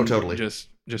works. Totally. Just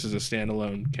as a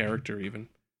standalone character, even.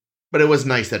 But it was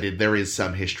nice that there is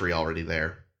some history already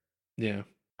there. Yeah.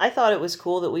 I thought it was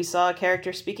cool that we saw a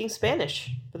character speaking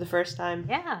Spanish for the first time.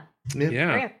 Yeah.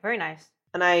 Yeah. Very nice.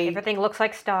 And everything looks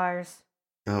like stars.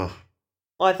 Oh.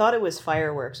 Well, I thought it was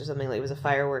fireworks or something. Like it was a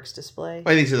fireworks display.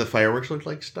 I think so. The fireworks looked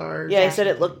like stars. Yeah, he said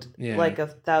it looked like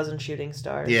 1,000 shooting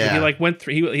stars. Yeah, he went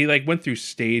through. He went through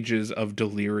stages of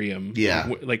delirium. Yeah,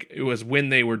 it was when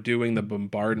they were doing the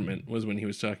bombardment was when he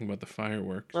was talking about the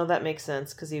fireworks. Well, that makes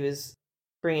sense because he was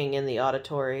bringing in the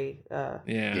auditory.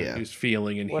 He was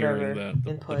feeling and hearing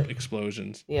the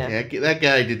explosions. Yeah, that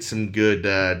guy did some good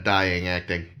dying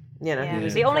acting. He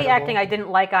was the only incredible. acting I didn't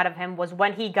like out of him was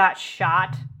when he got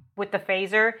shot with the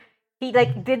phaser. He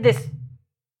did this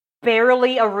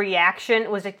barely a reaction.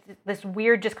 It was like this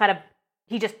weird, just kind of,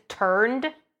 he just turned.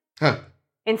 Huh.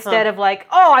 Instead of like,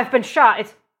 oh, I've been shot.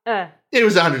 It's, It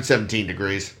was 117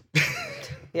 degrees.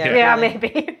 yeah,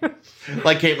 maybe.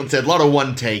 Like Caitlin said, a lot of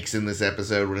one takes in this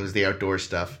episode when it was the outdoor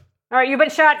stuff. All right, you've been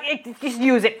shot. Just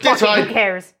use it. Fuck That's it. fine. Who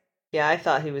cares? Yeah, I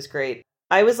thought he was great.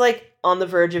 I was like on the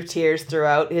verge of tears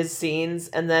throughout his scenes,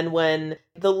 and then when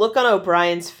the look on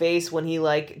O'Brien's face when he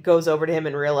like goes over to him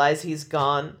and realizes he's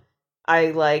gone,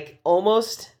 I like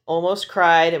almost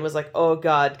cried and was like, oh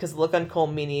god, because the look on Cole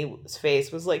Meany's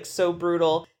face was like so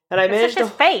brutal, and I managed his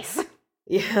face.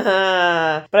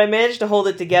 Yeah, but I managed to hold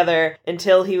it together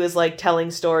until he was like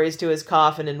telling stories to his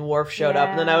coffin and Worf showed up,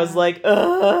 and then I was like,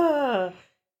 ugh.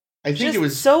 I think Just it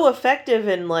was so effective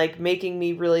in like making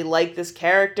me really like this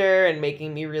character and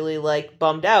making me really like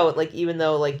bummed out. Like even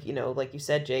though like like you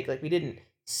said, Jake, like we didn't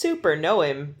super know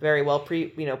him very well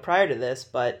prior to this,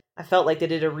 but I felt like they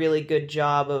did a really good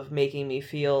job of making me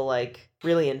feel like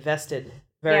really invested.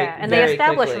 And they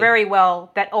established very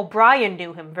well that O'Brien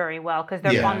knew him very well because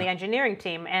they're on the engineering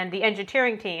team, and the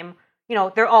engineering team,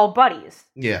 they're all buddies.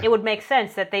 Yeah. It would make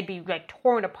sense that they'd be like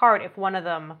torn apart if one of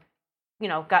them,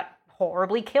 got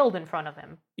horribly killed in front of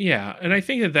him. Yeah, and I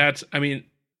think that's, I mean,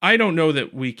 I don't know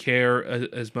that we care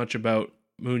as much about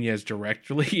Munez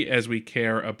directly as we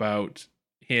care about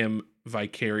him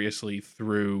vicariously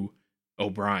through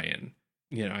O'Brien.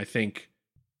 I think,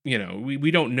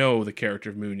 we don't know the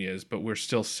character of Munez, but we're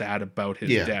still sad about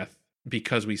his death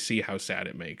because we see how sad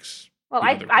it makes. Well,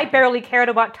 I barely cared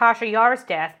about Tasha Yar's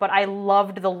death, but I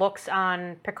loved the looks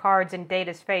on Picard's and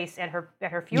Data's face at her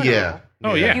funeral. Yeah.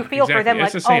 Oh, yeah. You feel for them it's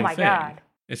like, the same oh my thing. god.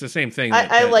 It's the same thing.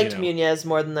 I liked Munez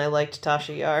more than I liked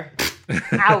Tasha Yar.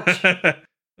 Ouch.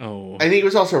 Oh. I think it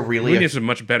was also really... Munez is a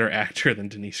much better actor than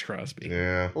Denise Crosby.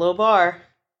 Yeah. Low bar.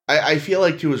 I feel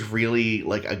like it was really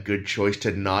like a good choice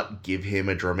to not give him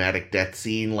a dramatic death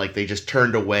scene. Like they just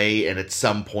turned away and at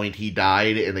some point he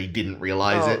died and they didn't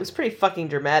realize it. It was pretty fucking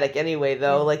dramatic anyway,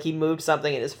 though. Like he moved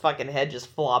something and his fucking head just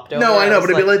flopped over. No, I know,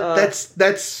 but I mean, like,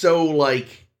 that's so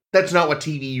like that's not what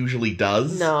TV usually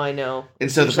does. No, I know. And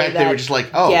so the fact they were just like,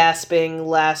 oh, gasping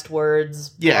last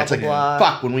words. Yeah, blah, it's like blah.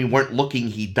 fuck. When we weren't looking,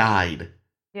 he died.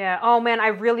 Yeah. Oh man, I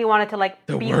really wanted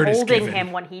to be holding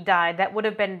him when he died. That would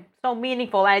have been so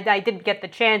meaningful. I didn't get the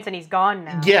chance, and he's gone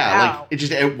now. Yeah, Ow. like it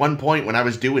just at one point when I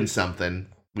was doing something,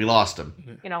 we lost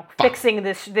him. Fixing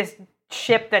this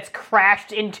ship that's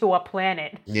crashed into a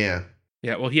planet. Yeah.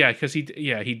 Yeah. Well, yeah, because he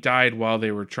died while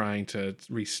they were trying to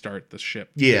restart the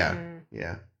ship. Yeah.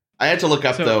 Yeah. I had to look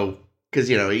up though because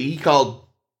he called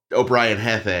O'Brien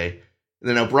Hefe. And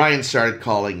then O'Brien started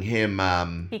calling him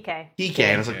PK. PK,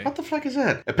 and I was like, what the fuck is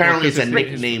that? Apparently it's a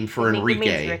nickname for Enrique.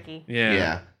 It means Ricky.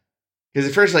 Yeah. Because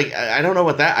at first, I don't know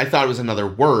what that... I thought it was another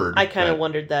word. I kind of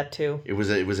wondered that, too. It was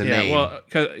a name. Well,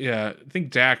 I think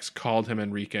Dax called him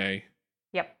Enrique.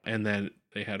 Yep. And then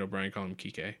they had O'Brien call him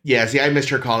Kike. Yeah, see, I missed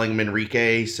her calling him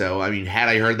Enrique, so, I mean, had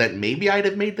I heard that, maybe I'd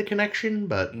have made the connection,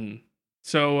 but...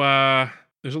 So,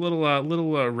 there's a little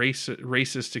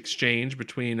racist exchange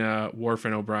between Worf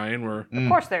and O'Brien. Where of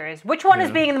course there is. Which one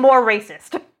is being more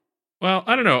racist? Well,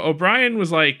 I don't know. O'Brien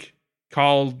was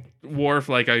called Worf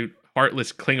like a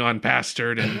heartless Klingon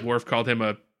bastard, and Worf called him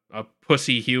a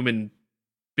pussy human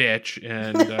bitch.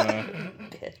 And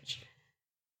bitch.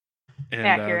 And,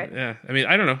 accurate. Yeah, I mean,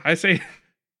 I don't know. I say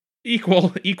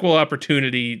equal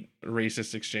opportunity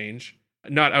racist exchange.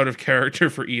 Not out of character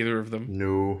for either of them.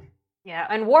 No. Yeah,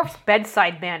 and Worf's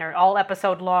bedside manner all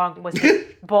episode long was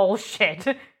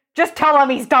bullshit. Just tell him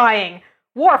he's dying.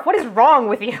 Worf, what is wrong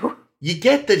with you? You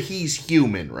get that he's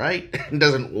human, right? And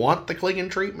doesn't want the Klingon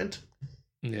treatment.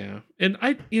 Yeah, and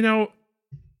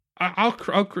I'll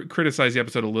criticize the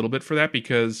episode a little bit for that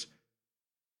because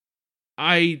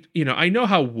I know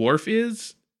how Worf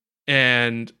is,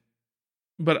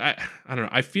 but I don't know.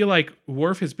 I feel like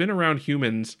Worf has been around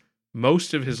humans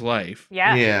most of his life.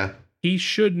 Yeah. Yeah. He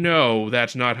should know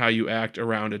that's not how you act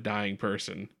around a dying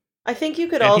person. I think you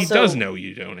could and also... he does know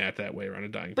you don't act that way around a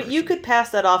dying person. But you could pass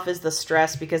that off as the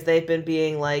stress because they've been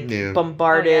being,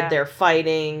 bombarded, they're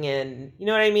fighting, and... You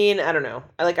know what I mean? I don't know.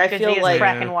 I feel like...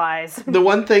 cracking wise. The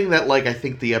one thing that, I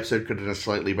think the episode could have done a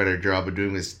slightly better job of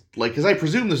doing is, because I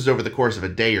presume this is over the course of a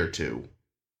day or two.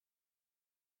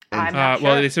 And, I'm not sure.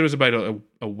 Well, they said it was about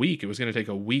a week. It was going to take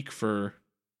a week for...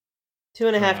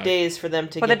 2.5 days for them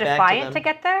to get back to them. For the Defiant to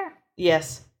get there?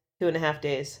 Yes. 2.5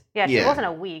 days. Yes, it wasn't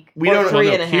a week. We don't know.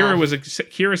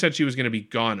 Kira said she was going to be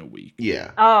gone a week.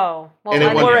 Yeah. Oh. Well,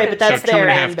 and right, but that's so there 2.5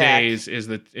 and back. days is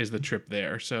the trip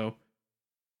there. So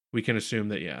we can assume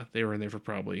that, they were in there for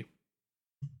probably...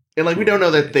 And, we don't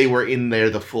know that they were in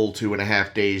there the full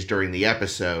 2.5 days during the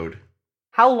episode.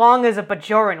 How long is a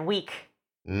Bajoran week?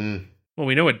 Mm. Well,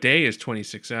 we know a day is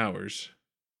 26 hours.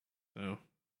 So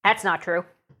That's not true.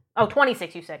 Oh,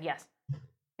 26 you said, yes.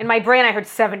 In my brain I heard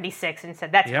 76 and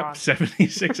said that's wrong.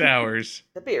 76 hours.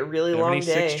 That'd be a really long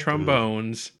 76 day.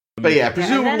 trombones. But yeah, Yeah, and then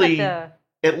presumably at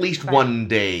at least Right. one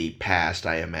day passed,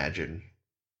 I imagine,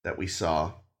 that we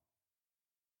saw.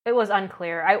 it was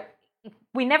unclear.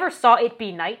 We never saw it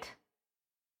be night.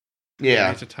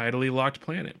 Yeah. It's a tidally locked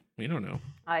planet. We don't know.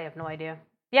 I have no idea.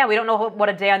 Yeah, we don't know what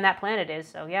a day on that planet is,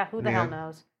 so yeah, who the Yeah. hell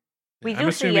knows? We I'm do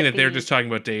assuming see that at they're the- just talking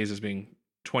about days as being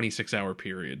 26-hour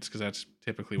periods, because that's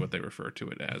typically what they refer to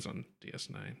it as on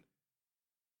DS9.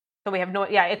 So we have no.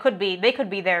 Yeah, it could be. They could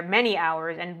be there many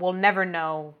hours, and we'll never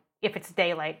know if it's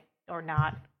daylight or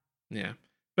not. Yeah.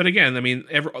 But again, I mean,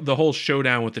 the whole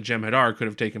showdown with the Jem'Hadar could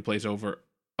have taken place over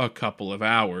a couple of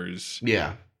hours.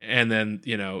 Yeah. And then,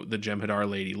 the Jem'Hadar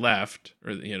lady left,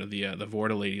 or, the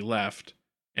Vorta lady left,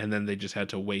 and then they just had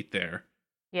to wait there.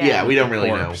 Yeah, we don't really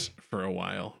know. corpse for a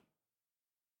while.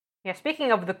 Yeah,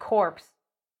 speaking of the corpse,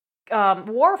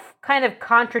 Worf kind of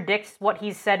contradicts what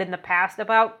he's said in the past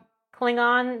about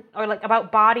Klingon, or like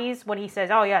about bodies, when he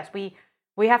says, oh yes, we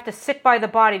have to sit by the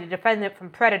body to defend it from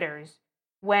predators.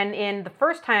 When in the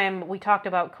first time we talked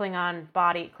about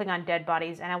Klingon dead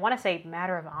bodies, and I want to say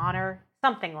matter of honor,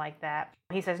 something like that.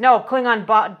 He says, no,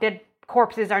 Klingon dead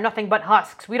corpses are nothing but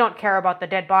husks. We don't care about the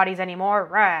dead bodies anymore.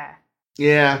 Rah.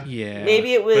 Yeah. Yeah.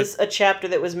 Maybe it was a chapter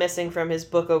that was missing from his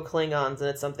book O Klingons, and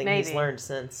it's something he's Maybe. learned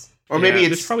since. Or maybe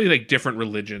there's it's probably like different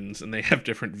religions, and they have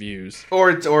different views.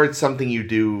 or it's something you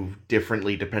do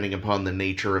differently depending upon the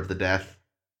nature of the death.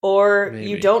 Or Maybe.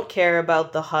 you don't care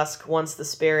about the husk once the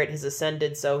spirit has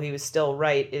ascended, so he was still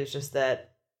right. It was just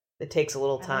that it takes a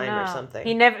little I don't time or know. something.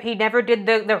 He never did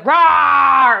the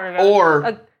roar.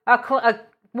 Or A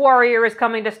warrior is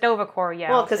coming to Tovacor.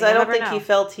 Yeah. well, because so I you don't never think know. he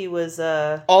felt he was.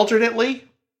 alternately,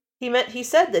 He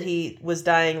said that he was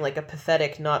dying like a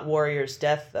pathetic, not warrior's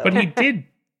death, though. But he did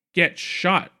get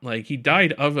shot. Like, he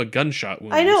died of a gunshot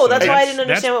wound. I know, so that's why I didn't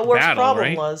understand that's what Worf's battle, problem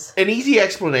right? was. an easy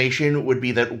explanation would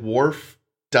be that Worf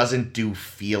doesn't do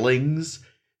feelings,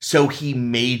 so he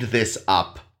made this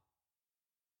up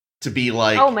to be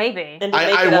like, Oh, maybe. And to make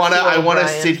it up to I wanna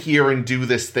O'Brien. sit here and do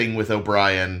this thing with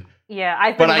O'Brien, Yeah,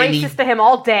 I've been But I racist need- to him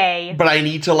all day. but I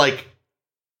need to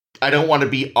I don't want to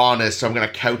be honest, so I'm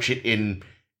gonna couch it in,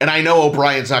 and I know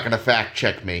O'Brien's not gonna fact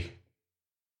check me.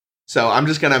 So I'm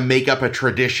just gonna make up a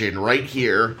tradition right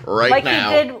here, right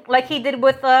now. Like he did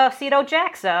with Cedo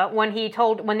Jaxa when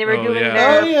they were Oh, doing yeah.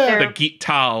 their, Oh, yeah. their The Geet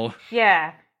Tal.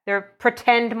 their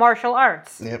pretend martial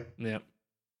arts. Yep, Yep.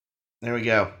 there we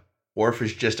go. Worf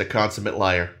is just a consummate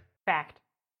liar. Fact.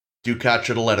 Dukat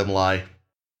should have let him lie.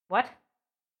 What?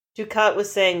 Dukat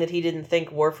was saying that he didn't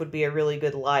think Worf would be a really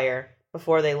good liar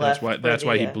before they left. That's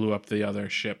why he blew. blew up the other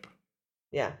ship.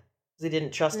 Yeah, because he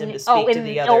didn't trust him to speak to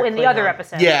the other. in the other Klingon.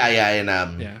 episode. Yeah, in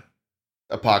Yeah.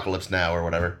 Apocalypse Now or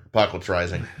whatever. Apocalypse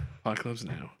Rising. Apocalypse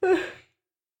Now.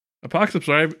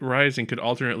 Apocalypse Rising could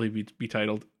alternately be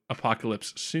titled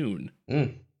Apocalypse Soon.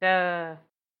 Yeah,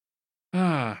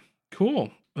 Ah,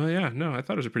 cool. Oh, yeah. No, I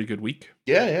thought it was a pretty good week.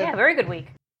 Yeah. very good week.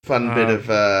 Fun bit of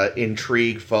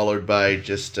intrigue followed by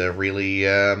just a really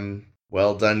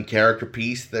well done character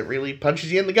piece that really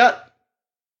punches you in the gut.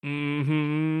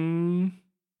 Mm-hmm.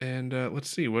 And let's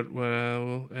see. What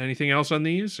anything else on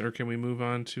these, or can we move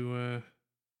on to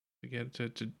get to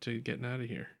getting out of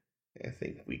here? I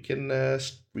think we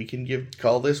can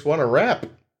call this one a wrap.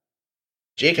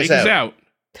 Jake Take is us out. out.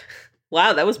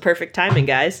 Wow, that was perfect timing,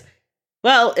 guys.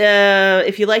 Well,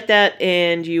 if you like that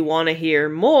and you want to hear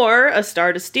more, A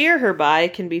Star to Steer Her By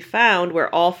can be found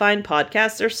where all fine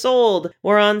podcasts are sold.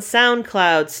 We're on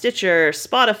SoundCloud, Stitcher,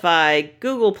 Spotify,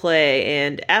 Google Play,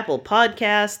 and Apple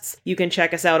Podcasts. You can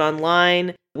check us out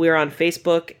online. We're on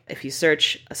Facebook. If you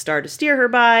search A Star to Steer Her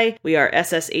By, we are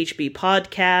SSHB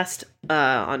Podcast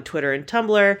on Twitter and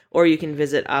Tumblr, or you can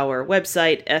visit our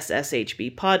website,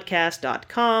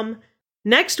 sshbpodcast.com.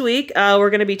 Next week,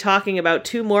 we're going to be talking about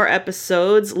 2 more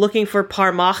episodes, Looking for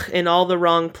Parmach in All the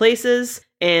Wrong Places,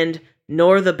 and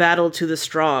Nor the Battle to the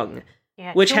Strong,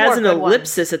 Yeah, which 2 has more an good ones.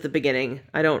 ellipsis at the beginning.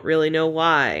 I don't really know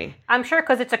why. I'm sure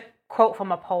because it's a quote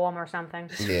from a poem or something.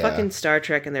 Yeah. Fucking Star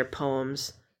Trek and their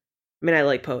poems. I mean, I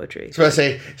like poetry. So I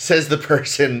say, says the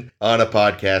person on a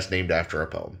podcast named after a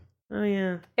poem. Oh,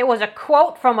 yeah. It was a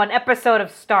quote from an episode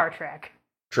of Star Trek.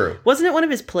 True. Wasn't it one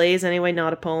of his plays anyway,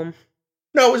 not a poem?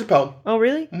 No, it was a poem. Oh,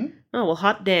 really? Mhm. Oh, well,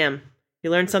 hot damn. You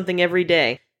learn something every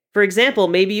day. For example,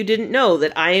 maybe you didn't know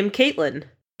that I am Caitlin.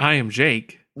 I am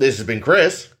Jake. This has been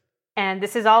Chris. And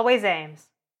this is always Ames.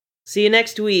 See you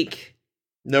next week.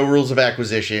 No rules of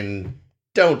acquisition.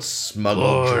 Don't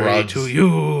smuggle Glory drugs. to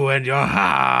you and your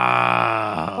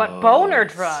house. But boner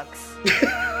drugs.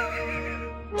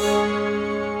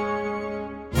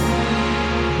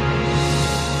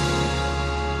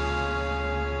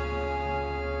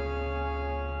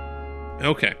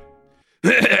 Okay.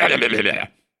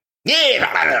 Yeah.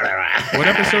 What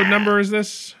episode number is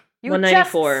this? You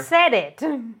 194. just said it.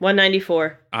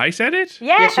 194. I said it?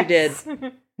 Yes, you did.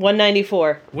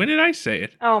 194. When did I say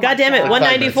it? Oh, God damn it, God.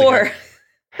 194.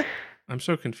 I'm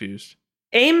so confused.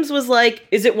 Ames was like,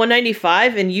 is it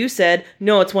 195? And you said,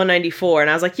 no, it's 194. And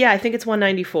I was like, yeah, I think it's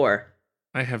 194.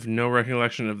 I have no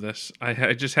recollection of this.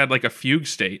 I just had like a fugue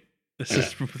state.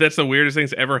 That's the weirdest thing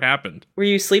that's ever happened. Were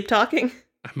you sleep talking?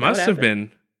 I must have happened?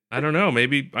 been. I don't know.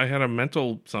 Maybe I had a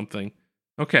mental something.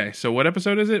 Okay, so what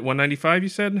episode is it? 195, you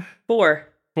said? 4.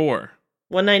 4.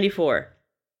 194.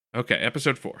 Okay,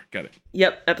 episode 4. Got it.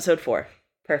 Yep, episode 4.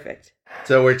 Perfect.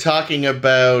 So we're talking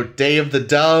about Day of the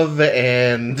Dove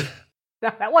and...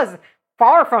 That was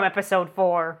far from episode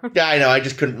 4. Yeah, I know, I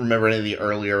just couldn't remember any of the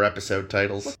earlier episode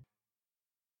titles.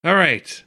 All right.